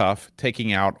quite tough.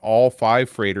 Taking out all 5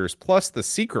 freighters plus the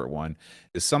secret one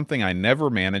is something I never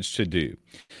managed to do.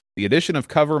 The addition of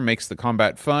cover makes the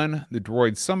combat fun. The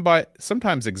droids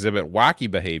sometimes exhibit wacky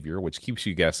behavior, which keeps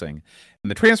you guessing, and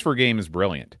the transfer game is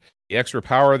brilliant. The extra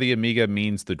power of the Amiga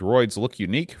means the droids look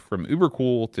unique, from uber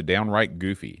cool to downright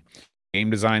goofy. Game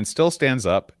design still stands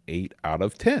up, 8 out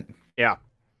of 10. Yeah,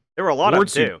 there were a lot of them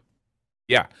too.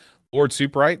 Yeah, Lord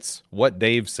Soup writes, what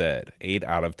Dave said, 8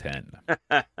 out of 10.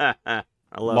 I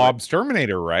love Lob's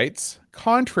Terminator writes,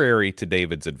 contrary to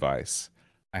David's advice,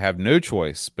 I have no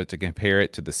choice but to compare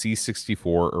it to the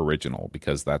C64 original,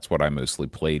 because that's what I mostly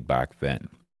played back then.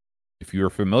 If you are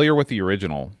familiar with the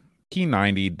original,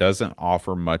 P90 doesn't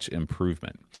offer much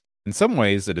improvement. In some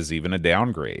ways, it is even a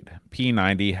downgrade.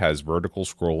 P90 has vertical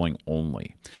scrolling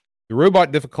only. The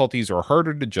robot difficulties are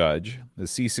harder to judge. The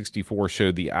C64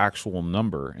 showed the actual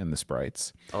number in the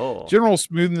sprites. Oh. General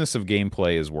smoothness of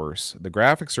gameplay is worse. The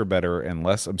graphics are better and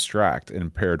less abstract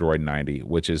in Paradroid 90,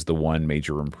 which is the one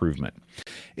major improvement.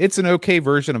 It's an okay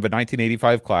version of a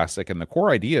 1985 classic, and the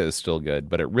core idea is still good,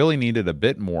 but it really needed a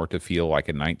bit more to feel like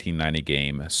a 1990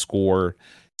 game. Score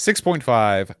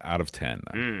 6.5 out of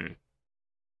 10.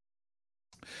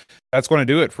 That's going to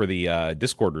do it for the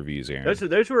Discord reviews, Aaron.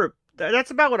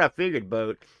 That's about what I figured,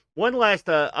 Boat. One last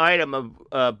item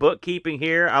of bookkeeping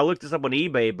here. I looked this up on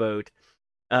eBay, Boat.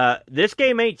 This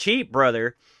game ain't cheap,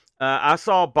 brother. I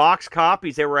saw box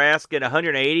copies. They were asking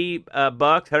 $180,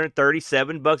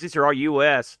 $137. These are all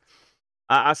U.S.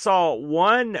 I saw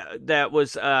one that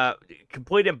was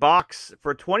complete in box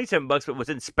for $27, but was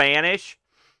in Spanish.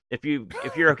 If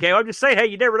you're okay, I'm just saying, hey,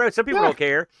 you never know. Some people don't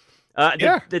care.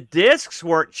 The discs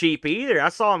weren't cheap either. I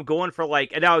saw them going for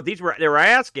like, now they were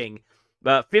asking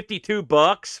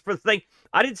 $52 for the thing.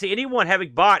 I didn't see anyone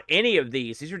having bought any of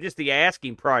these. These were just the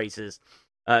asking prices.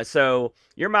 So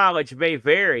your mileage may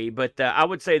vary, but I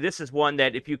would say this is one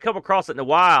that if you come across it in the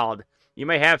wild, you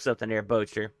may have something there,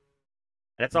 Boatster.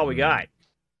 That's all we got.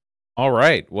 All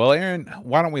right. Well, Aaron,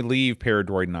 why don't we leave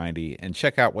Paradroid 90 and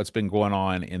check out what's been going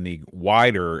on in the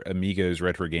wider Amigos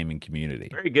retro gaming community?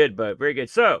 Very good, Boat. Very good.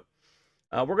 So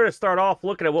we're going to start off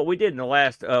looking at what we did in the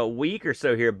last week or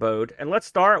so here, Boat. And let's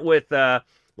start with a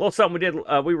little something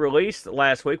we released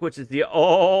last week, which is the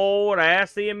old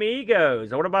Ask the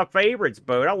Amigos. One of my favorites,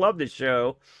 Boat. I love this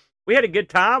show. We had a good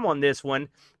time on this one.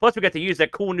 Plus, we got to use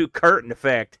that cool new curtain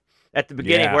effect at the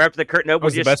beginning, where after the curtain opened, that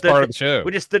was the best part of the show.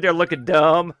 We just stood there looking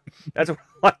dumb. That's what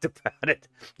I liked about it.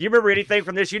 Do you remember anything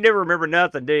from this? You never remember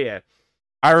nothing, do you?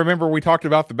 I remember we talked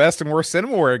about the best and worst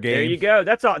Cinemaware game. There you go.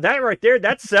 That's all. That right there.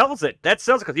 That sells it. That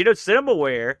sells it because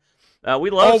Cinemaware. We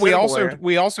love. Cinemaware.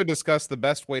 we also discussed the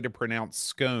best way to pronounce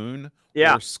scone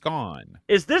or scone.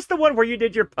 Is this the one where you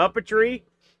did your puppetry?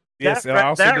 Yes,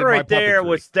 that right there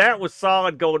was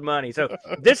solid gold money. So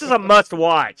this is a must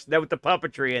watch. That with the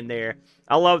puppetry in there,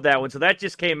 I love that one. So that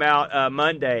just came out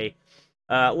Monday.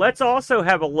 Let's also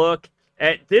have a look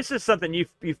at this. Is something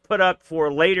you've put up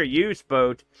for later use,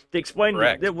 Boat, to explain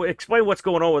what's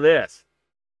going on with this.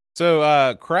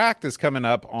 So Cracked is coming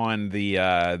up on the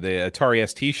Atari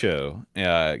ST show,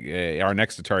 our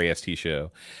next Atari ST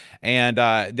show. And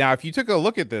now, if you took a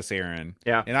look at this, Aaron,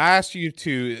 and I asked you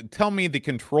to tell me the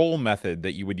control method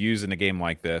that you would use in a game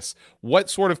like this,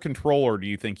 what sort of controller do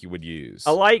you think you would use?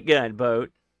 A light gun, Boat.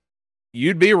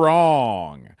 You'd be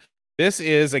wrong. This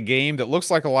is a game that looks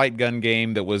like a light gun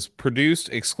game that was produced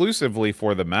exclusively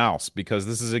for the mouse, because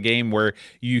this is a game where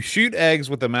you shoot eggs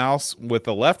with the mouse, with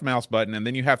the left mouse button, and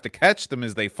then you have to catch them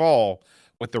as they fall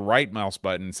with the right mouse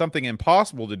button, something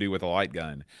impossible to do with a light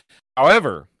gun.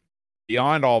 However,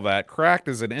 beyond all that, Cracked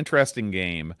is an interesting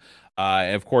game.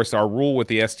 Of course, our rule with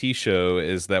the ST show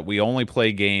is that we only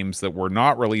play games that were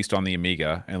not released on the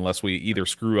Amiga unless we either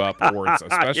screw up or it's a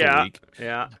special week.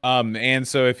 Yeah. And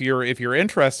so if you're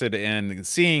interested in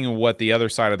seeing what the other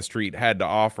side of the street had to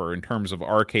offer in terms of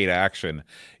arcade action,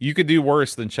 you could do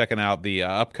worse than checking out the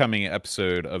upcoming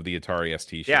episode of the Atari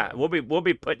ST show. Yeah, we'll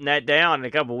be putting that down in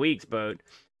a couple weeks, Boat.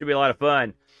 Should be a lot of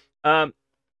fun.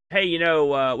 Hey,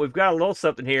 we've got a little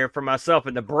something here for myself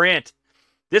and the Brent.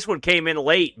 This one came in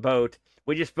late, Boat.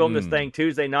 We just filmed this thing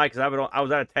Tuesday night because I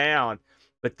was out of town.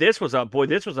 But this was a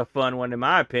fun one in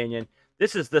my opinion.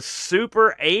 This is the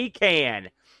Super A-Can,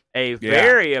 a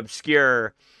very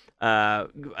obscure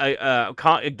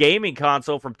gaming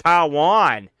console from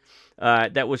Taiwan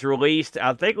that was released.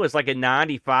 I think it was like in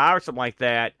 '95 or something like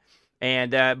that.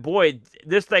 And boy,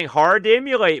 this thing hard to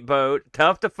emulate, Boat.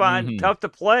 Tough to find, tough to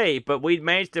play. But we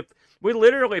managed to. We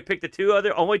literally picked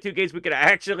the only two games we could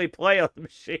actually play on the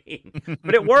machine,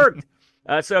 but it worked.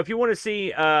 So if you want to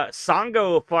see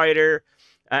Sango Fighter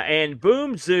and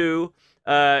Boom Zoo,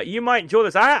 you might enjoy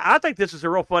this. I think this is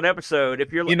a real fun episode.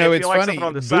 If you're, it's like funny. Something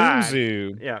on the Boom side.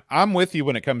 Zoo. Yeah, I'm with you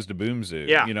when it comes to Boom Zoo.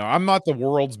 Yeah, I'm not the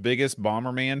world's biggest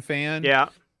Bomberman fan. Yeah.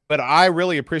 But I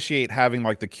really appreciate having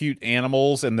like the cute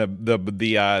animals and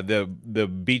the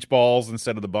beach balls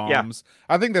instead of the bombs.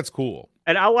 Yeah. I think that's cool.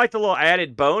 And I like the little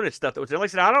added bonus stuff that was there. Like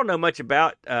I said, I don't know much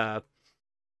about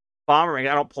Bomberman.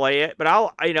 I don't play it, but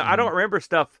I don't remember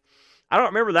stuff. I don't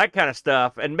remember that kind of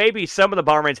stuff. And maybe some of the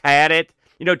Bombermans had it.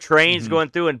 Trains going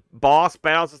through and boss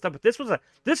battles and stuff. But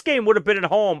this game would have been at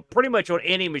home pretty much on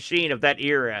any machine of that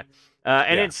era.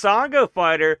 In Sango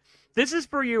Fighter, this is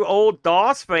for you old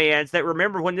DOS fans that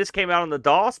remember when this came out on the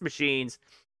DOS machines.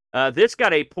 This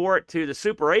got a port to the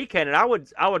Super A-Can, and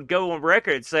I would go on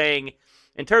record saying,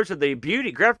 in terms of the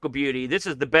graphical beauty, this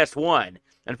is the best one.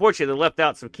 Unfortunately, they left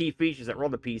out some key features that were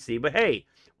on the PC. But hey,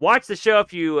 watch the show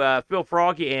if you feel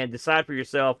froggy and decide for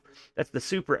yourself. That's the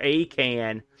Super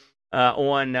A-Can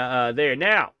on there.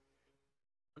 Now,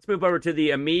 let's move over to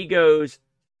the Amigos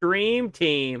stream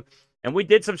team, and we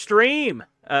did some stream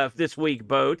this week,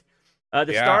 Boat.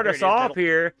 To start us off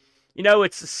here,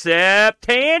 it's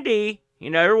Septandy,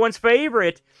 everyone's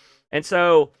favorite. And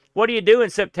so what do you do in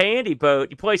Septandy, Boat?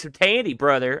 You play some Tandy,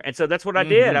 brother. And so that's what I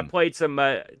did. I played some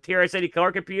TRS-80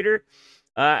 Color Computer.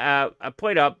 I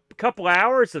played a couple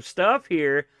hours of stuff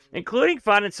here, including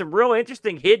finding some real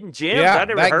interesting hidden gems I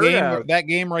never heard of. That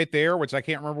game right there, which I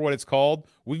can't remember what it's called,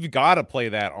 we've got to play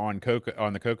that on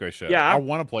the Coco Show. Yeah, I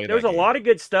want to play that. There's a lot of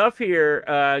good stuff here,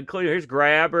 including here's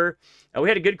Grabber. We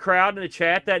had a good crowd in the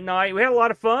chat that night. We had a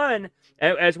lot of fun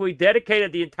as we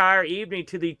dedicated the entire evening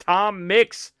to the Tom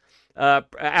Mix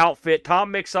outfit,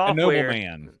 Tom Mix Software. A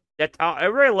Nobleman.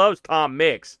 Everybody loves Tom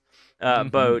Mix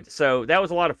Mhm. boat. So that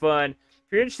was a lot of fun.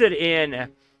 If you're interested in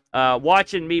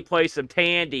watching me play some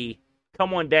Tandy,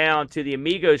 come on down to the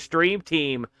Amigo Stream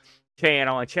Team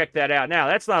channel and check that out. Now,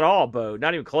 that's not all, Bo.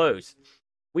 Not even close.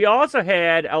 We also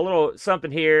had a little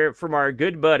something here from our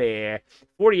good buddy,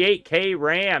 48K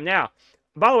Ram. Now,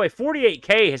 by the way,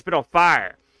 48K has been on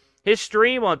fire. His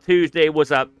stream on Tuesday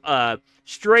was a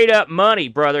straight up money,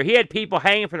 brother. He had people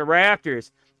hanging from the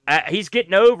rafters. He's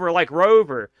getting over like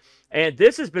Rover. And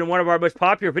this has been one of our most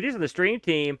popular videos on the stream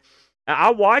team.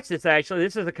 I watched this, actually.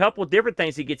 This is a couple different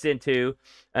things he gets into,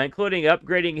 including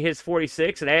upgrading his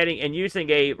 46 and adding and using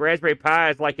a Raspberry Pi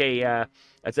as like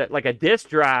a disk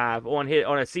drive on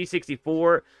a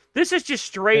C64. This is just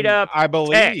straight up I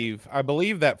tech.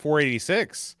 believe that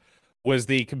 486 was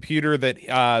the computer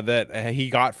that he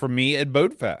got from me at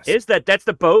Boatfest. That's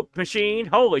the boat machine?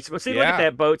 Holy, so see, look at Yeah.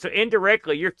 that boat. So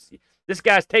indirectly, this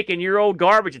guy's taking your old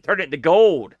garbage and turning it into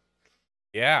gold.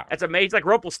 Yeah. That's amazing, like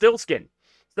Rumpelstiltskin.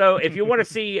 So if you want to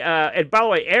see, and by the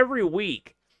way, every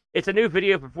week it's a new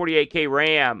video for 48K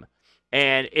RAM,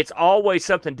 and it's always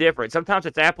something different. Sometimes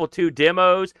it's Apple II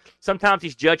demos. Sometimes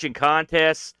he's judging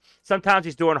contests. Sometimes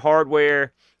he's doing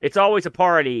hardware. It's always a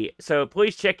party. So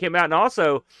please check him out, and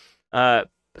also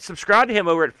subscribe to him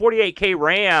over at 48K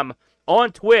RAM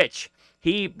on Twitch.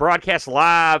 He broadcasts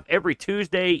live every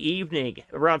Tuesday evening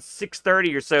around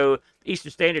 6:30 or so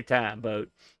Eastern Standard Time, But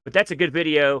that's a good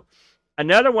video.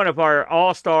 Another one of our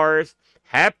all-stars,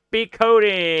 Happy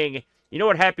Coding. You know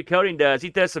what Happy Coding does? He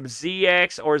does some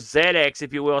ZX or ZX,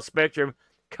 if you will, Spectrum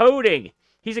coding.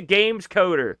 He's a games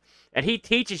coder, and he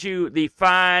teaches you the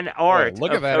fine art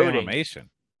Look of at that coding. animation.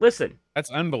 Listen,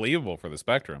 That's unbelievable for the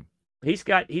Spectrum. he's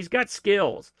got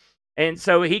skills, and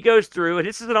so he goes through, and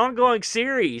this is an ongoing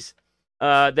series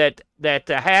that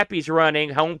Happy's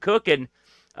running, home cooking.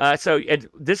 And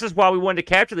this is why we wanted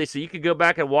to capture this, so you could go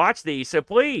back and watch these. So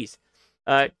please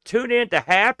tune in to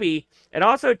Happy, and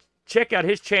also check out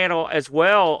his channel as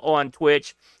well on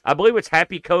Twitch. I believe it's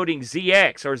Happy Coding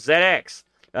ZX or ZX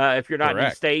if you're not in the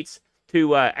Correct. States,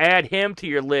 to add him to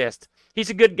your list. He's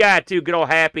a good guy too, good old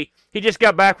Happy. He just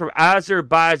got back from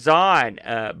Azerbaijan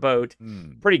boat.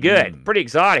 Pretty good, pretty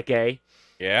exotic, eh?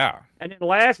 Yeah. And then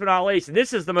last but not least, and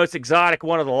this is the most exotic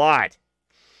one of the lot.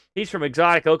 He's from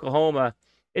Exotic, Oklahoma.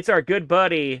 It's our good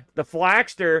buddy, the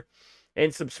Flaxter,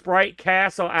 and some Sprite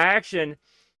Castle action.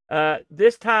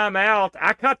 This time out,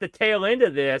 I caught the tail end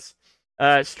of this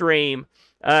stream.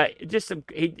 He did some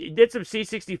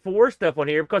C64 stuff on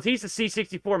here because he's a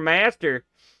C64 master.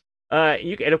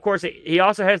 And of course, he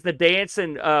also has the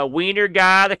dancing wiener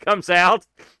guy that comes out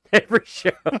every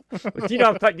show. you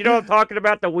know what I'm talking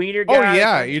about, the wiener guy? Oh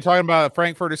yeah, you're talking about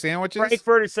Frankfurter sandwiches?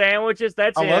 Frankfurter sandwiches.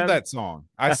 That's I him. love that song.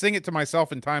 I sing it to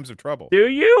myself in times of trouble. Do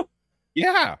you?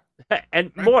 Yeah.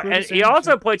 And more. And he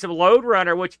also played some Load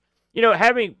Runner, which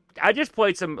I just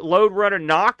played some Load Runner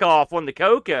knockoff on the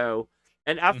Coco,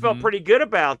 and I felt pretty good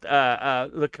about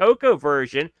the Coco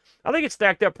version. I think it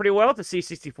stacked up pretty well with the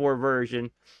C64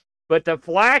 version. But the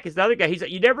Flack is another guy.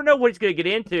 You never know what he's going to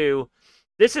get into.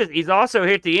 He's also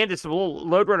here at the end of some little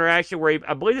Load Runner action where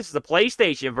I believe this is the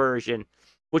PlayStation version,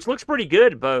 which looks pretty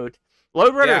good, Boat.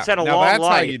 Load Runner's had a long that's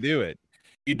life. how you do it.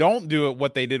 You don't do it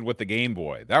what they did with the Game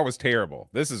Boy. That was terrible.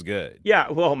 This is good. Yeah,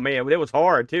 well, man, it was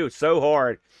hard, too. So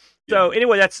hard. So,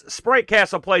 anyway, that's Sprite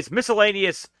Castle plays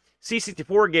miscellaneous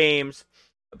C64 games.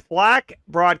 Flack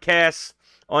broadcasts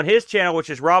on his channel, which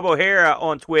is Rob O'Hara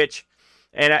on Twitch.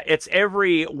 And it's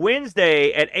every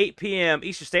Wednesday at 8 p.m.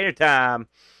 Eastern Standard Time.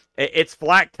 It's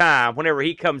Flack time. Whenever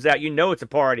he comes out, you know it's a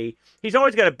party. He's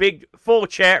always got a big, full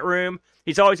chat room.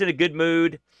 He's always in a good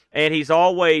mood. And he's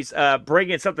always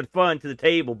bringing something fun to the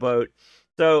table, Boat.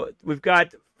 So we've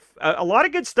got a lot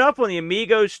of good stuff on the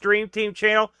Amigo Stream Team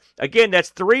channel. Again, that's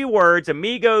 3 words,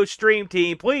 Amigo Stream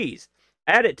Team. Please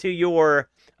add it to your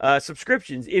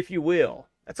subscriptions, if you will.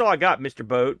 That's all I got, Mr.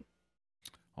 Boat.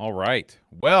 All right.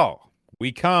 Well,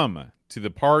 we come to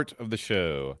the part of the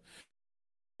show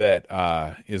that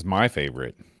is my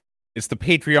favorite. It's the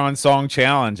Patreon Song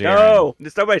Challenge, Aaron. No,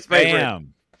 it's nobody's favorite.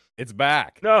 Bam. It's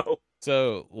back. No.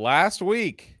 So last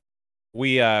week,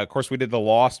 we of course we did the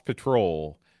Lost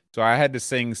Patrol. So I had to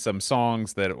sing some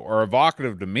songs that are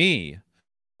evocative to me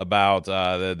about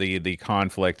the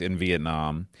conflict in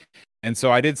Vietnam. And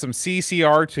so I did some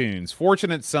CCR tunes,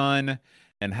 Fortunate Son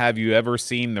and Have You Ever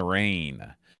Seen the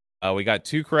Rain? We got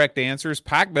 2 correct answers,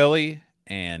 Pac Belly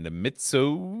and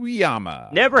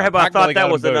Mitsuyama. Never have I Pac thought Belly that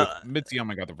got was them an. both.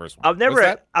 Mitsuyama got the first one.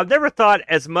 I've never thought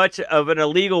as much of an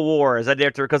illegal war as I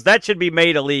did, because that should be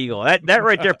made illegal. That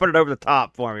right there put it over the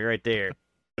top for me right there.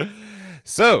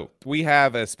 So we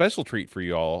have a special treat for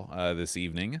you all this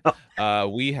evening.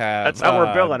 We have That's how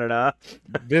we're billing it, huh?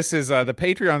 This is the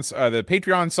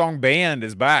Patreon song band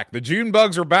is back. The June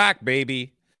Bugs are back,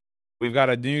 baby. We've got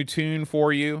a new tune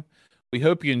for you. We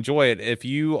hope you enjoy it. If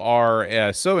you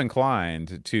are so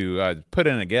inclined to put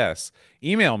in a guess,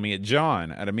 email me at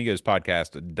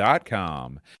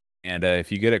john@amigospodcast.com. And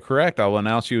if you get it correct, I'll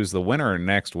announce you as the winner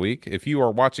next week. If you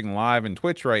are watching live in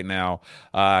Twitch right now,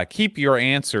 keep your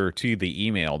answer to the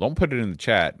email. Don't put it in the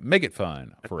chat. Make it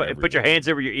fun. Put your hands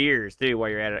over your ears, too,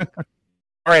 while you're at it. All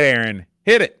right, Aaron,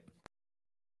 hit it.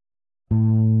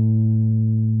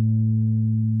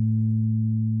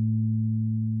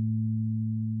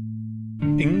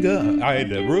 Inga,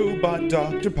 Ida, Robot,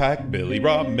 Dr. Pack, Billy,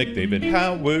 Rob, McDavid,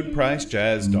 Howard, Price,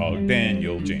 Jazz, Dog,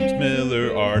 Daniel, James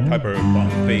Miller, Art, Hyper,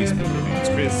 Bump, Face, Movies,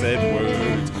 Chris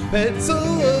Edwards,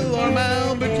 Petzl, Alarm,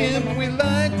 Albert, Kemp, we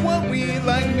like what we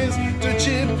like, Mr.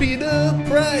 Chip, Peter,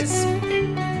 Price,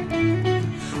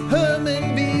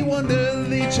 Herman, V,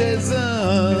 Wonderly,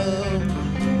 Chesum,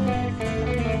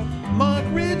 Mark,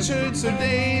 Richard, Sir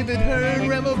David, Hearn,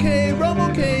 Remo K,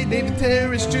 Romo K, David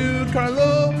Terrace, Jude,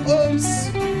 Carlos,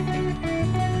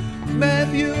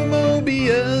 Matthew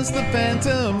Mobius, the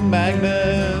Phantom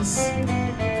Magnus,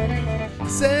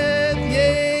 Seth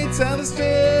Yates,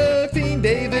 Alistair, Fiend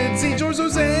David, C. George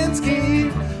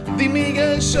Ozansky, The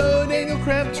Amiga Show, Daniel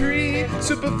Crabtree,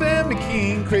 Super Family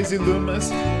King, Crazy Loomis,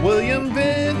 William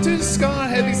Vintage, Scar,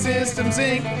 Heavy Systems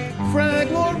Inc., Frag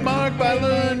Lord Mark,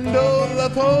 Bylundo,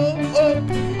 Latho,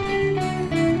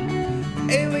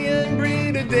 Alien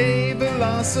Breeder, Dave,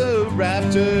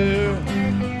 Velociraptor,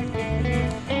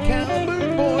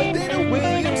 Calvert Boy, Dana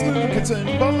Williams, Lucanson,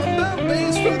 Bond, the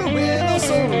Bass, Frodo, and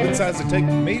also besides the Tech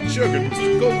Mate Sugar,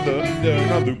 Mr.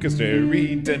 Golda, Lucas,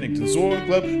 Terry, Dennington, Sword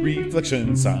Club,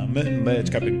 Reflection, Simon,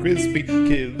 Ledge, Captain Crispy,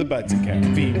 Kilobytes and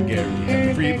Caffeine, Gary,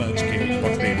 Happy Free Lunch, King,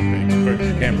 Fox, David,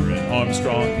 Bigford, Cameron,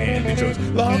 Armstrong, Andy Jones,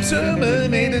 Lobster,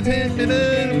 Manade,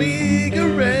 10-minute Amiga,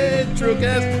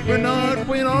 Retrocast, Bernard,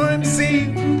 Quinn,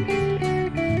 RMC,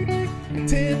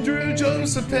 Tim, Drew,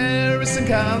 Joseph, Harris, and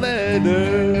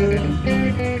Callader,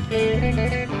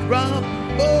 Rob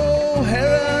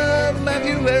O'Hara,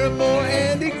 Matthew Larimore,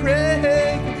 Andy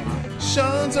Craig,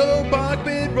 Shanto,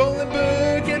 Bachman, Roland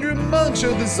Burke, Andrew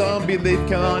Muncho, the Zombie Late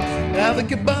Con, Alec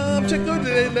Kebab, Checo,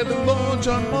 Today, Level Lawn,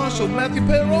 John Marshall, Matthew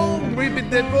Perron, Reaping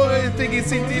Dead Roy, Thinking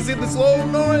CTC, the Slow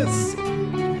Norris,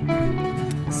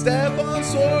 Stefan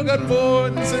Sorgat,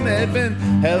 Mortensen, Edmund,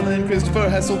 Helen, Christopher,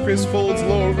 Hessel, Chris Folds,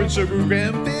 Lauren, Sugar,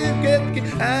 Graham, Finn,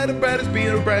 Adam, Braddis,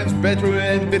 Peter, Brands, Retro,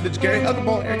 and Vintage, Gary,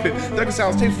 Huckaball, Eric, Douglas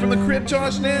House, Tapes from the Crypt,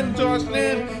 Josh Nan,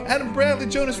 Adam Bradley,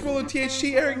 Jonas Ruller,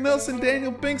 THT, Eric Nelson,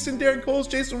 Daniel Binkson, Derek Coles,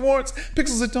 Jason Warrants,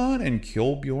 Pixels at Dawn, and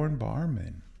Kjolbjorn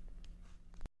Barman.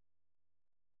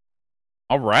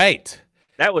 All right.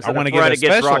 That was I want to give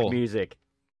give rock music.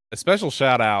 A special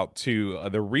shout out to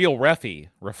the Real Refy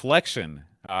Reflection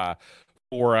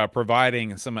for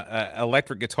providing some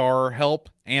electric guitar help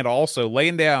and also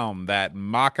laying down that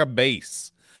Maca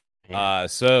bass.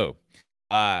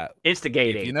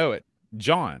 Instigating. If you know it,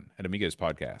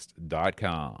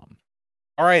 john@amigospodcast.com.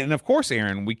 All right, and of course,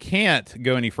 Aaron, we can't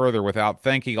go any further without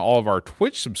thanking all of our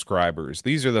Twitch subscribers.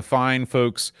 These are the fine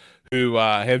folks who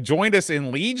have joined us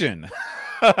in Legion.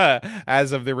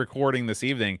 As of the recording this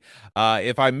evening.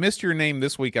 If I missed your name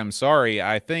this week, I'm sorry.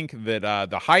 I think that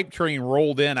the hype train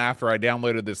rolled in after I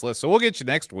downloaded this list, so we'll get you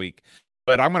next week.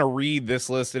 But I'm going to read this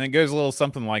list, and it goes a little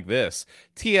something like this.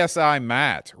 TSI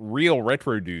Matt, Real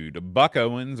Retro Dude, Buck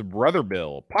Owens, Brother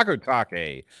Bill, Paco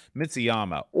Take,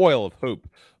 Mitsuyama, Oil of Hope,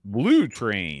 Blue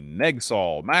Train,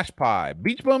 Negsol, Mash Pie,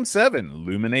 Beach Bum 7,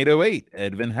 Luminate 08,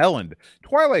 Edvin Helland,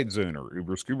 Twilight Zoner,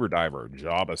 Uber Scuba Diver,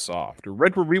 Java Soft,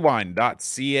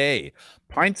 RetroRewind.ca,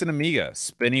 Pints and Amiga,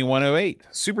 Spinny 108,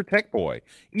 Super Tech Boy,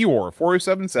 Eeyore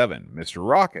 4077, Mr.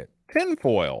 Rocket,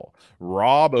 Tinfoil,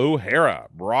 Rob O'Hara,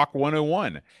 Brock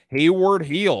 101, Hayward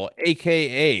Heel,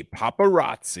 aka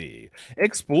Paparazzi,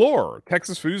 Explorer,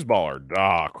 Texas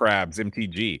Foosballer, Crabs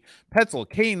MTG, Petzl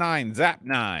K9 Zap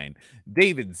 9,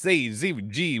 David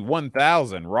ZG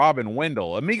 1000, Robin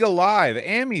Wendell, Amiga Live,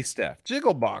 Amy Steph,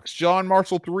 Jigglebox, John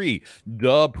Marshall 3,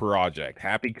 Dub Project,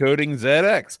 Happy Coding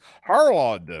ZX,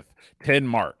 Harlaw 10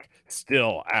 Mark,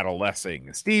 Still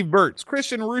Adolescing, Steve Burtz,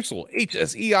 Christian Russell,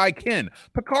 HSEI Ken,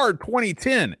 Picard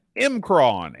 2010,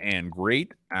 Mcron, and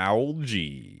Great Owl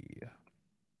G.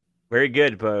 Very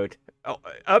good, Boat. Oh,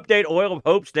 update Oil of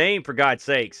Hope's name, for God's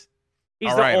sakes.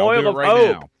 He's right, the Oil of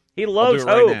Hope. Now. He loves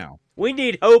hope. Right now. We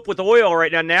need hope with oil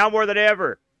right now more than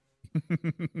ever.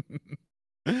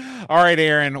 All right,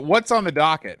 Aaron, what's on the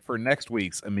docket for next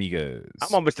week's Amigos?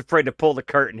 I'm almost afraid to pull the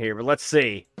curtain here, but let's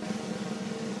see.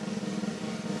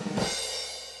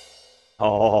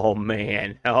 Oh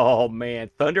man,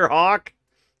 Thunderhawk,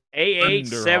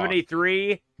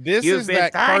 AH-73. This You've is been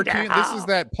that cartoon. This Thunderhawk. is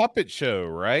that puppet show,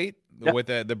 right? No. With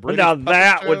the British. Now puppet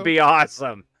that show? would be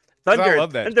awesome. I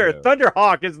love that show.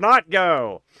 Thunderhawk does not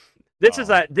go. This is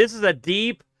Oh. a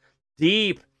deep,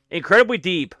 incredibly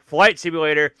deep flight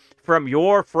simulator from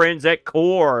your friends at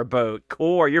Core Boat.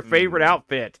 Core, your favorite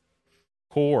outfit.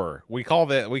 Core. We call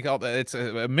that. It's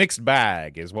a mixed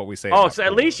bag, is what we say. Oh, about so at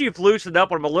Core. least you've loosened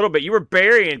up on them a little bit. You were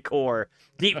burying Core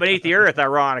deep beneath the earth,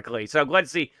 ironically. So I'm glad to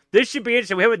see. This should be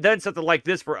interesting. We haven't done something like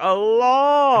this for a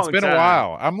long It's been time. a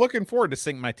while. I'm looking forward to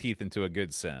sink my teeth into a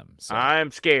good sim. So. I'm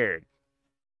scared.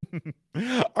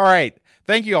 All right.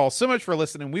 Thank you all so much for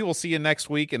listening. We will see you next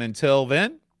week. And until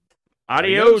then,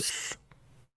 Adios.